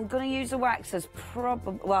 I'm going to use the waxes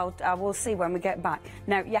probably, well, I will see when we get back.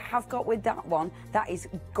 Now, you have got with that one, that is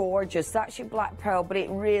gorgeous. That's your black pearl, but it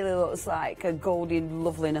really looks like a golden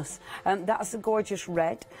loveliness. That's the gorgeous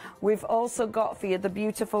red. We've also got for you the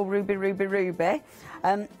beautiful ruby, ruby, ruby.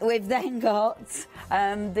 We've then got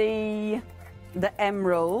the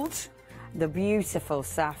emerald, the beautiful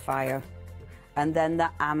sapphire, and then the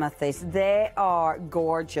amethyst. They are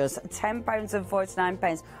gorgeous.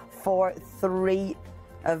 £10.49 for 3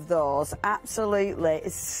 of those. Absolutely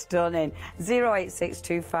stunning.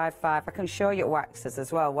 086255. I can show you waxes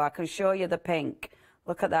as well. I can show you the pink.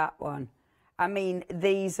 Look at that one. I mean,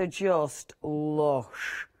 these are just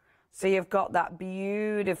lush. So you've got that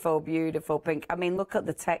beautiful, beautiful pink. I mean, look at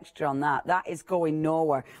the texture on that. That is going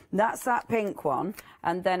nowhere. That's that pink one.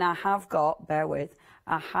 And then I have got, bear with,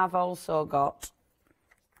 I have also got,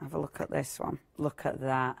 have a look at this one. Look at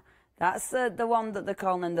that. That's the one that they're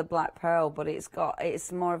calling the black pearl, but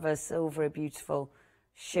it's more of a silvery, beautiful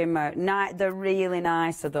shimmer. They're really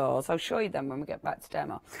nice, are those. I'll show you them when we get back to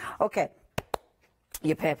demo. Okay.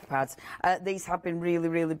 Your paper pads. These have been really,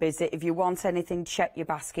 really busy. If you want anything, check your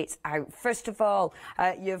baskets out. First of all,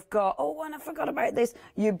 you've got, oh, and I forgot about this,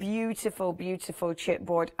 your beautiful, beautiful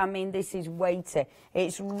chipboard. I mean, this is weighty.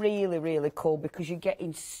 It's really, really cool because you're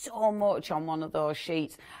getting so much on one of those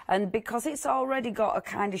sheets. And because it's already got a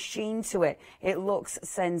kind of sheen to it, it looks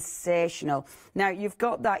sensational. Now, you've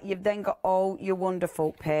got that. You've then got all your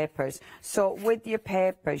wonderful papers. So with your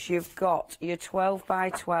papers, you've got your 12 by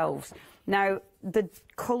 12s. Now, the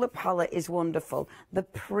colour palette is wonderful. The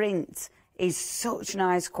print is such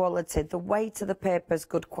nice quality. The weight of the paper is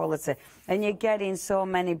good quality. And you're getting so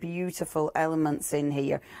many beautiful elements in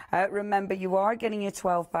here. Remember, you are getting your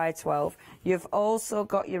 12 by 12. You've also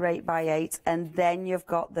got your 8 by 8. And then you've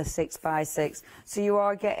got the 6 by 6. So you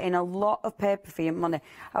are getting a lot of paper for your money.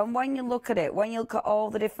 And when you look at it, when you look at all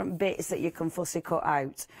the different bits that you can fussy cut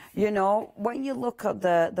out, you know, when you look at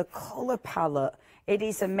the colour palette, it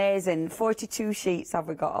is amazing. 42 sheets have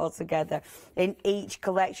we got altogether in each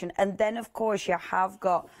collection. And then, of course, you have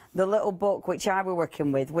got the little book, which I were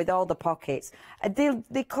working with all the pockets.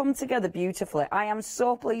 They come together beautifully. I am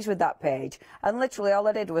so pleased with that page. And literally all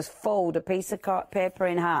I did was fold a piece of paper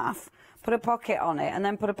in half, put a pocket on it, and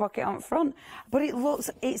then put a pocket on front. But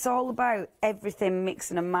it's all about everything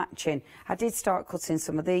mixing and matching. I did start cutting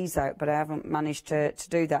some of these out, but I haven't managed to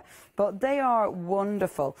do that. But they are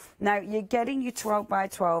wonderful. Now, you're getting your 12 by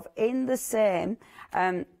 12 in the same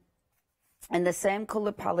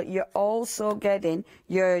colour palette. You're also getting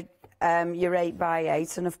your 8 by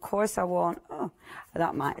 8, and of course I won't, oh,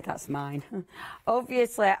 that's mine.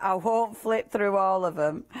 Obviously, I won't flip through all of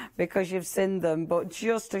them because you've seen them, but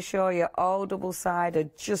just to show you, all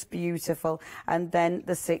double-sided, just beautiful. And then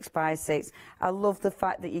the 6 by 6. I love the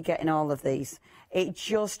fact that you're getting all of these. It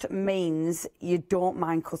just means you don't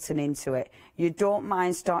mind cutting into it. You don't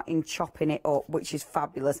mind starting chopping it up, which is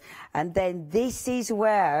fabulous. And then this is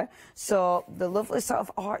where, so the lovely sort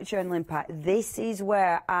of art journaling pack, this is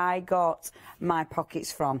where I got my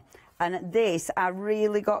pockets from. And this, I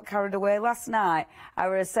really got carried away last night. I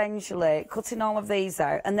was essentially cutting all of these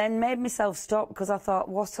out and then made myself stop because I thought,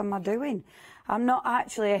 what am I doing? I'm not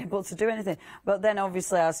actually able to do anything. But then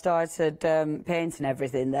obviously I started painting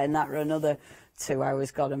everything then. That were another 2 hours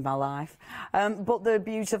gone in my life. But they're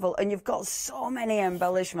beautiful, and you've got so many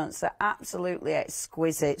embellishments. They're absolutely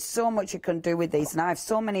exquisite. So much you can do with these, and I have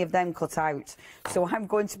so many of them cut out. So I'm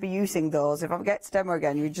going to be using those. If I get to demo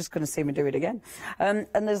again, you're just going to see me do it again. And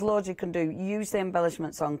there's loads you can do. Use the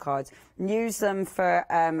embellishments on cards. Use them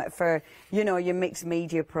for you know, your mixed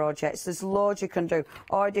media projects. There's loads you can do.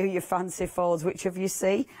 Or do your fancy folds, which, if you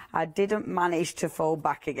see, I didn't manage to fold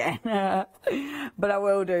back again. But I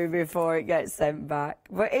will do before it gets sent back.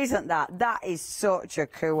 But isn't that is such a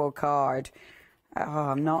cool card. Oh,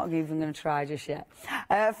 I'm not even going to try just yet.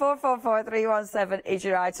 444317 is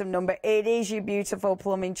your item number. It is your beautiful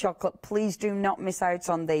plumbing chocolate. Please do not miss out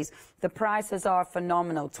on these. The prices are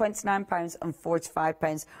phenomenal. £29 and 45,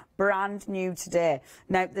 brand new today.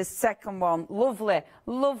 Now, the second one, lovely,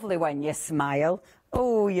 lovely when you smile.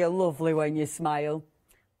 Oh, you're lovely when you smile.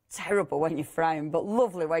 Terrible when you frown, but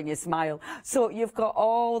lovely when you smile. So you've got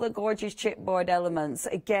all the gorgeous chipboard elements.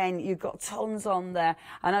 Again, you've got tons on there,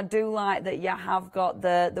 and I do like that you have got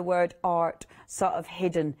the word art sort of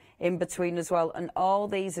hidden in between as well, and all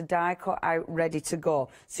these are die cut out ready to go.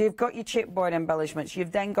 So you've got your chipboard embellishments,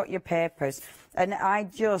 you've then got your papers, and I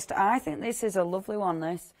think this is a lovely one,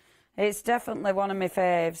 this. It's definitely one of my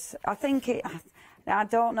faves. I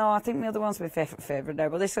don't know, I think the other one's my favourite now,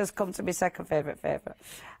 but this has come to be second favourite.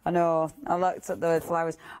 I know, I looked at the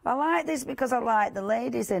flowers. I like this because I like the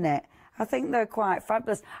ladies in it. I think they're quite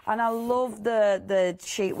fabulous. And I love the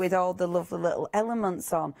sheet with all the lovely little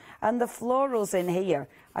elements on. And the florals in here,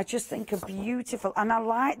 I just think are beautiful. And I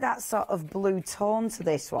like that sort of blue tone to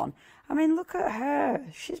this one. I mean, look at her.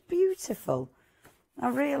 She's beautiful. I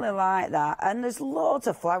really like that. And there's loads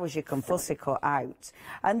of flowers you can fussy cut out.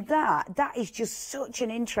 And that is just such an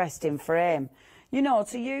interesting frame. You know,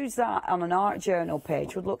 to use that on an art journal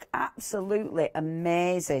page would look absolutely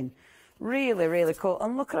amazing. Really, really cool.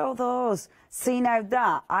 And look at all those. See, now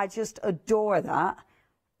that, I just adore that.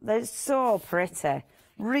 They're so pretty.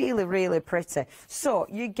 Really, really pretty. So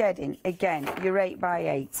you're getting, again, your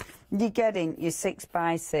 8x8. You're getting your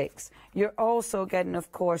 6x6. You're also getting,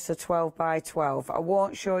 of course, a 12x12. I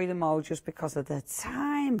won't show you them all just because of the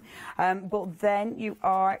time. But then you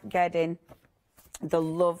are getting the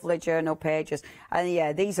lovely journal pages. And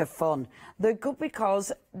yeah, these are fun. They're good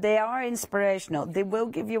because they are inspirational. They will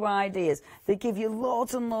give you ideas. They give you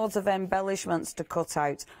loads and loads of embellishments to cut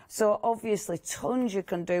out. So obviously tons you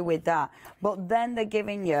can do with that. But then they're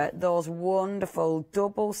giving you those wonderful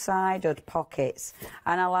double-sided pockets.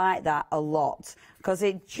 And I like that a lot, because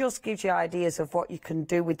it just gives you ideas of what you can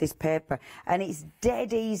do with this paper. And it's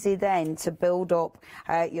dead easy then to build up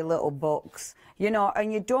your little books, you know,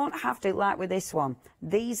 and you don't have to, like with this one,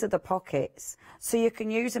 these are the pockets. So you can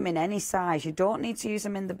use them in any size. You don't need to use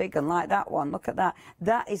them in the big one, like that one. Look at that.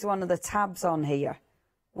 That is one of the tabs on here,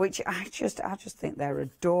 which I just think they're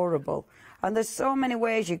adorable. And there's so many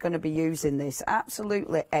ways you're going to be using this.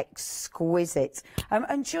 Absolutely exquisite.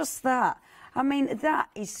 And just that. I mean, that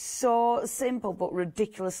is so simple but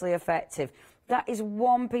ridiculously effective. That is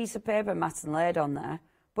one piece of paper mat and laid on there.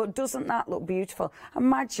 But doesn't that look beautiful?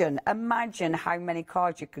 Imagine how many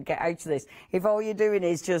cards you could get out of this if all you're doing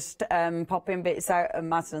is just popping bits out and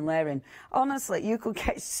mat and layering. Honestly, you could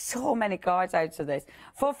get so many cards out of this.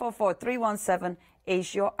 444317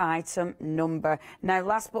 is your item number. Now,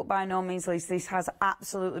 last but by no means least, this has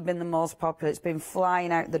absolutely been the most popular. It's been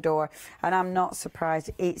flying out the door, and I'm not surprised.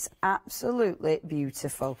 It's absolutely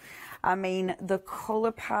beautiful. I mean, the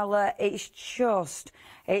colour palette, it's just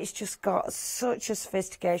got such a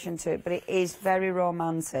sophistication to it, but it is very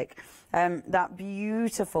romantic. That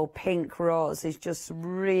beautiful pink rose is just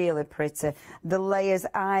really pretty. The layers,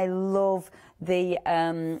 I love the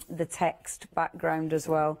text background as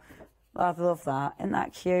well. I love that. Isn't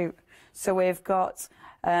that cute? So we've got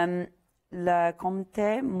Le Comte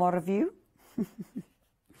Morview.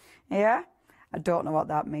 Yeah? I don't know what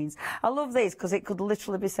that means. I love these because it could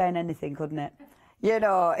literally be saying anything, couldn't it? You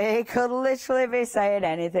know, it could literally be saying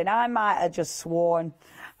anything. I might have just sworn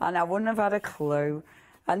and I wouldn't have had a clue.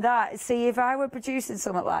 And that, see, if I were producing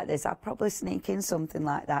something like this, I'd probably sneak in something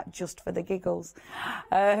like that just for the giggles,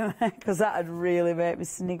 because that would really make me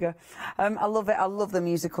snigger. I love it. I love the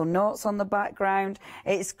musical notes on the background.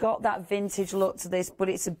 It's got that vintage look to this, but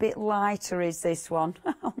it's a bit lighter is this one.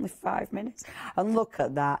 Only 5 minutes. And look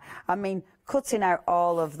at that. I mean, cutting out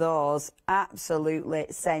all of those, absolutely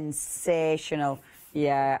sensational.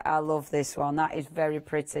 Yeah, I love this one. That is very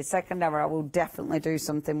pretty. Second hour, I will definitely do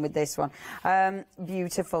something with this one.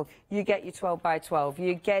 Beautiful. You get your 12x12.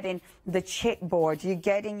 You're getting the chipboard. You're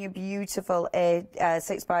getting your beautiful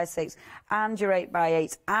 6x6 and your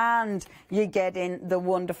 8x8. And you're getting the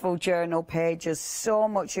wonderful journal pages. So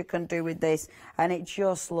much you can do with this. And it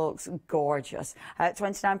just looks gorgeous.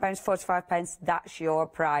 £29, 45, that's your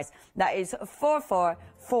price. That is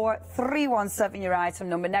 444317, your item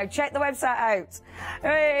number. Now check the website out.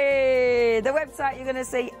 Hey, the website, you're going to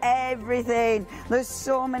see everything. There's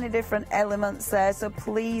so many different elements there, so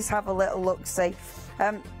please have a little look-see.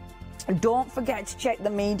 Don't forget to check the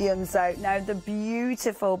mediums out. Now, the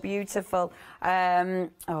beautiful, beautiful,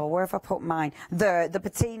 oh, where have I put mine? The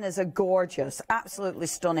patinas are gorgeous, absolutely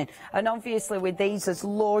stunning. And obviously with these, there's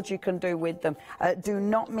loads you can do with them. Do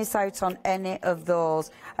not miss out on any of those.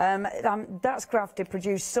 That's Crafted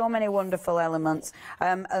produced so many wonderful elements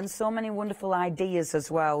and so many wonderful ideas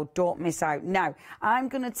as well. Don't miss out. Now, I'm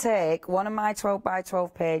going to take one of my 12 by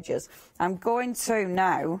 12 pages. I'm going to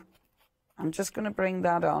now... I'm just going to bring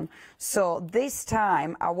that on. So this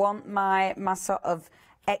time I want my sort of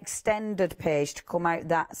extended page to come out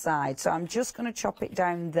that side. So I'm just going to chop it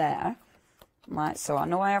down there. Right, so I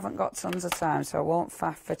know I haven't got tons of time, so I won't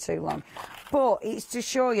faff for too long. But it's to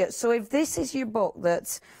show you. So if this is your book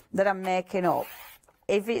that I'm making up,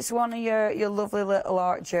 if it's one of your lovely little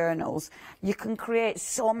art journals, you can create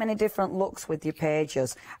so many different looks with your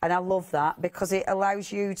pages. And I love that because it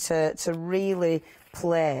allows you to really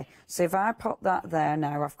play. So if I pop that there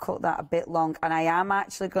now, I've cut that a bit long, and I am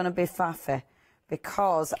actually going to be faffy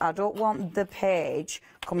because I don't want the page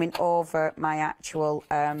coming over my actual,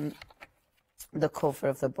 the cover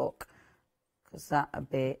of the book, because that'd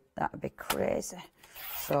be crazy.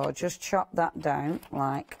 So just chop that down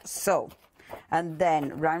like so. And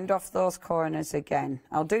then round off those corners again.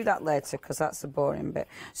 I'll do that later because that's the boring bit.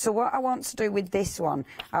 So what I want to do with this one,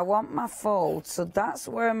 I want my fold, so that's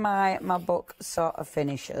where my book sort of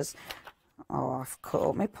finishes. Oh, I've cut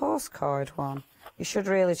up my postcard one. You should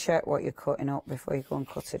really check what you're cutting up before you go and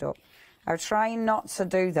cut it up. I'm trying not to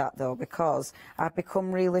do that though because I've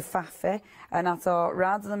become really faffy, and I thought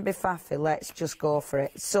rather than be faffy, let's just go for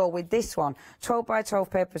it. So with this one, 12 by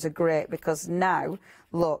 12 papers are great because now,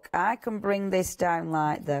 look, I can bring this down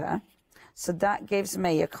like there. So that gives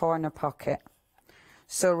me a corner pocket.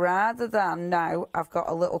 So rather than now, I've got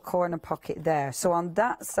a little corner pocket there. So on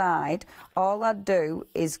that side, all I do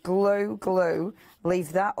is glue,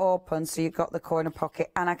 leave that open so you've got the corner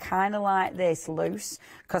pocket. And I kind of like this loose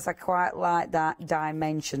because I quite like that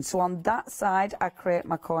dimension. So on that side, I create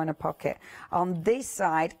my corner pocket. On this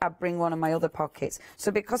side, I bring one of my other pockets.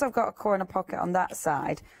 So because I've got a corner pocket on that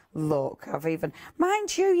side, look, I've even...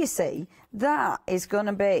 Mind you see, that is going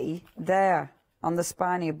to be there on the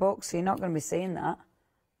spine of your book, so you're not going to be seeing that.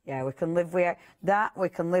 Yeah, we can live with that. We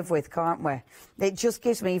can live with, can't we? It just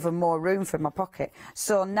gives me even more room for my pocket.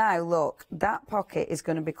 So now, look, that pocket is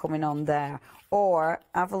going to be coming on there. Or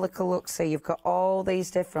have a little look. See, you've got all these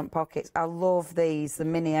different pockets. I love these, the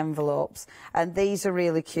mini envelopes, and these are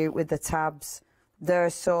really cute with the tabs. They're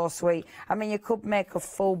so sweet. I mean, you could make a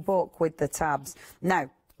full book with the tabs. Now,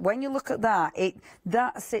 when you look at that,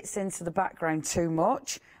 that sits into the background too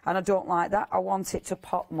much, and I don't like that. I want it to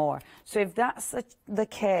pop more. So if that's the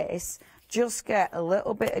case, just get a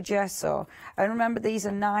little bit of gesso. And remember, these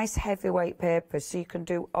are nice heavyweight papers, so you can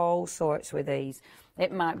do all sorts with these.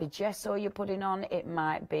 It might be gesso you're putting on. It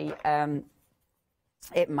might be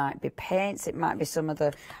paints. It might be some of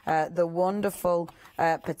the wonderful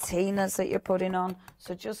patinas that you're putting on.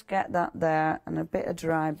 So just get that there, and a bit of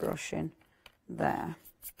dry brushing there.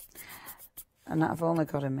 And I've only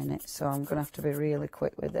got a minute, so I'm going to have to be really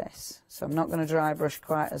quick with this. So I'm not going to dry brush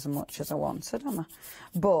quite as much as I wanted, am I?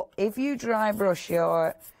 But if you dry brush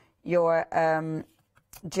your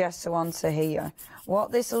gesso onto here,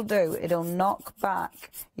 what this will do, it'll knock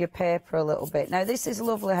back your paper a little bit. Now, this is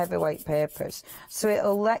lovely heavyweight papers, so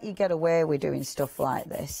it'll let you get away with doing stuff like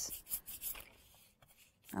this.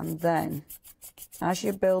 And then, as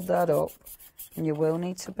you build that up, and you will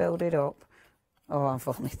need to build it up, oh, I've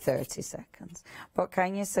only 30 seconds. But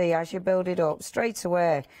can you see, as you build it up, straight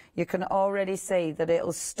away, you can already see that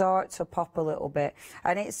it'll start to pop a little bit.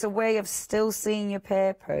 And it's a way of still seeing your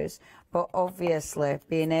papers, but obviously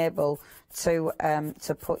being able to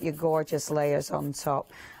put your gorgeous layers on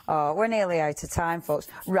top. Oh, we're nearly out of time, folks.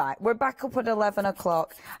 Right, we're back up at 11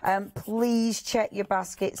 o'clock. Please check your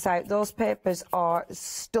baskets out. Those papers are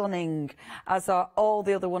stunning, as are all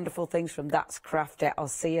the other wonderful things from That's Crafted. I'll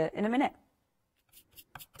see you in a minute.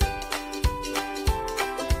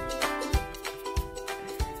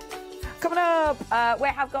 Coming up, we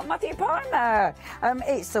have got Matthew Palmer.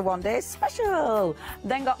 It's the one day special.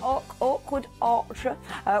 Then got Awkward Orchard,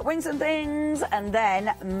 Wings and Things, and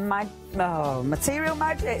then Material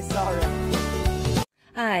Magic, sorry.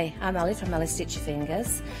 Hi, I'm Ali from Ali Stitchy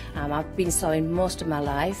Fingers. I've been sewing most of my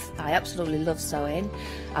life. I absolutely love sewing.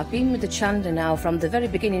 I've been with the Hochanda now from the very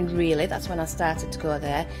beginning, really. That's when I started to go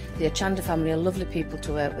there. The Hochanda family are lovely people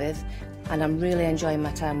to work with, and I'm really enjoying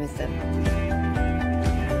my time with them.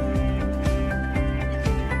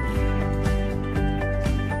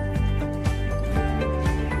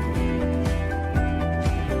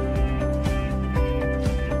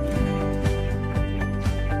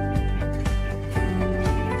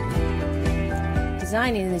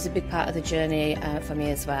 designing is a big part of the journey for me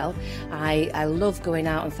as well. I love going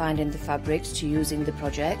out and finding the fabrics to use in the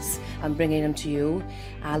projects and bringing them to you.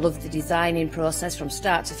 I love the designing process from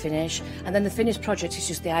start to finish, and then the finished project is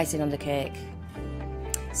just the icing on the cake.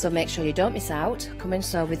 So make sure you don't miss out. Come and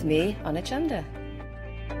sew with me on Hochanda.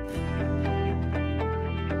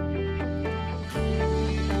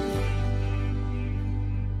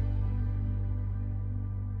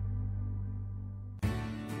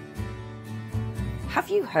 Have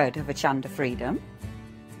you heard of Hochanda Freedom?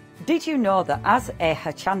 Did you know that as a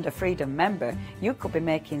Hochanda Freedom member, you could be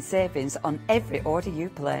making savings on every order you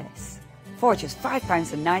place? For just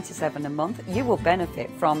 £5.97 a month, you will benefit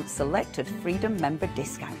from selected Freedom member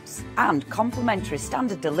discounts and complimentary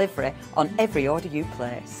standard delivery on every order you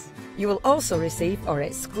place. You will also receive our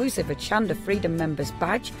exclusive Hochanda Freedom members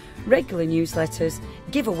badge, regular newsletters,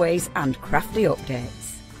 giveaways and crafty updates.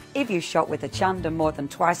 If you shop with Hochanda more than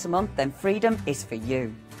twice a month, then Freedom is for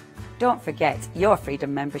you. Don't forget, your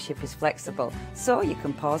Freedom membership is flexible, so you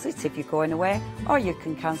can pause it if you're going away, or you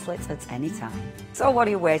can cancel it at any time. So what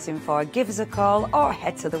are you waiting for? Give us a call or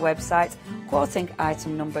head to the website, quoting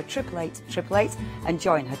item number 88888, and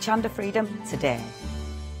join Hochanda Freedom today.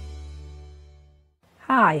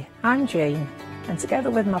 Hi, I'm Jean, and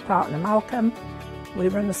together with my partner Malcolm, we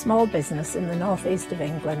run a small business in the northeast of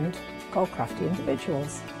England called Crafty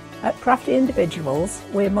Individuals. At Crafty Individuals,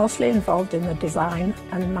 we're mostly involved in the design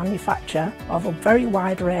and manufacture of a very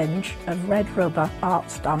wide range of red rubber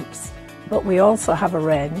art stamps, but we also have a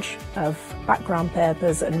range of background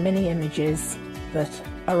papers and mini images that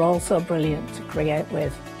are also brilliant to create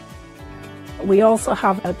with. We also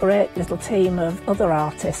have a great little team of other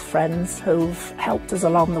artist friends who've helped us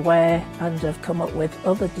along the way and have come up with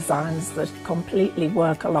other designs that completely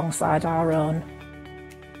work alongside our own.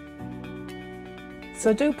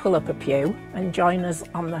 So do pull up a pew and join us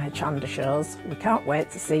on the Hochanda shows. We can't wait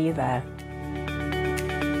to see you there.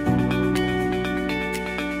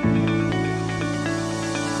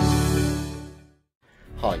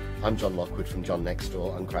 Hi, I'm John Lockwood from John Next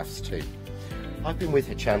Door and Crafts 2. I've been with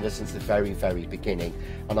Hochanda since the very beginning,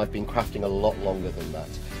 and I've been crafting a lot longer than that.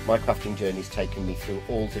 My crafting journey's taken me through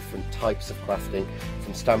all different types of crafting,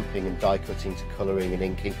 from stamping and die cutting to colouring and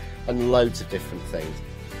inking, and loads of different things.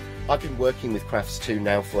 I've been working with Crafts 2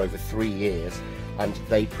 now for over 3 years, and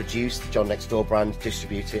they produce the John Next Door brand,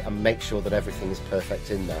 distribute it and make sure that everything is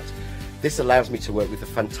perfect in that. This allows me to work with the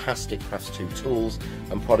fantastic Crafts 2 tools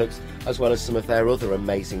and products, as well as some of their other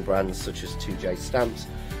amazing brands such as 2J Stamps,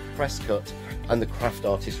 Press Cut and the Craft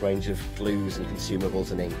Artist range of glues and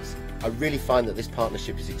consumables and inks. I really find that this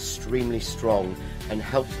partnership is extremely strong and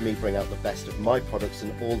helps me bring out the best of my products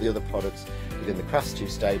and all the other products within the Crafts 2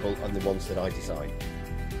 stable and the ones that I design.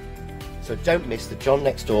 So don't miss the John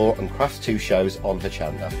Next Door and Crafts 2 shows on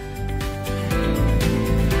Hochanda.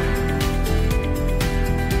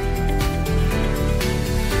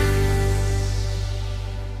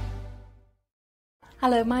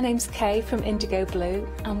 Hello, my name's Kay from Indigo Blue,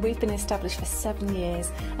 and we've been established for 7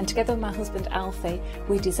 years, and together with my husband Alfie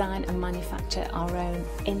we design and manufacture our own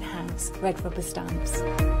in-house red rubber stamps.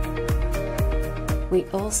 We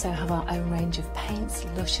also have our own range of paints,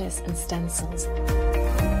 lushes and stencils.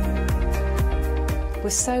 We're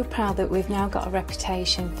so proud that we've now got a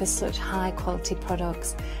reputation for such high quality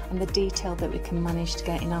products and the detail that we can manage to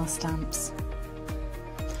get in our stamps.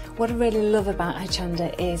 What I really love about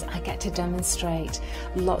Hochanda is I get to demonstrate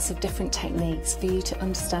lots of different techniques for you to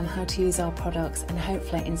understand how to use our products and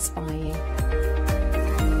hopefully inspire you.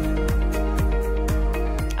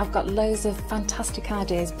 I've got loads of fantastic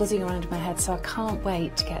ideas buzzing around in my head, so I can't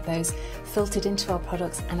wait to get those filtered into our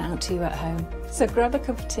products and out to you at home. So grab a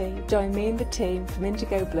cup of tea, join me and the team from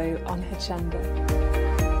Indigo Blue on Hochanda.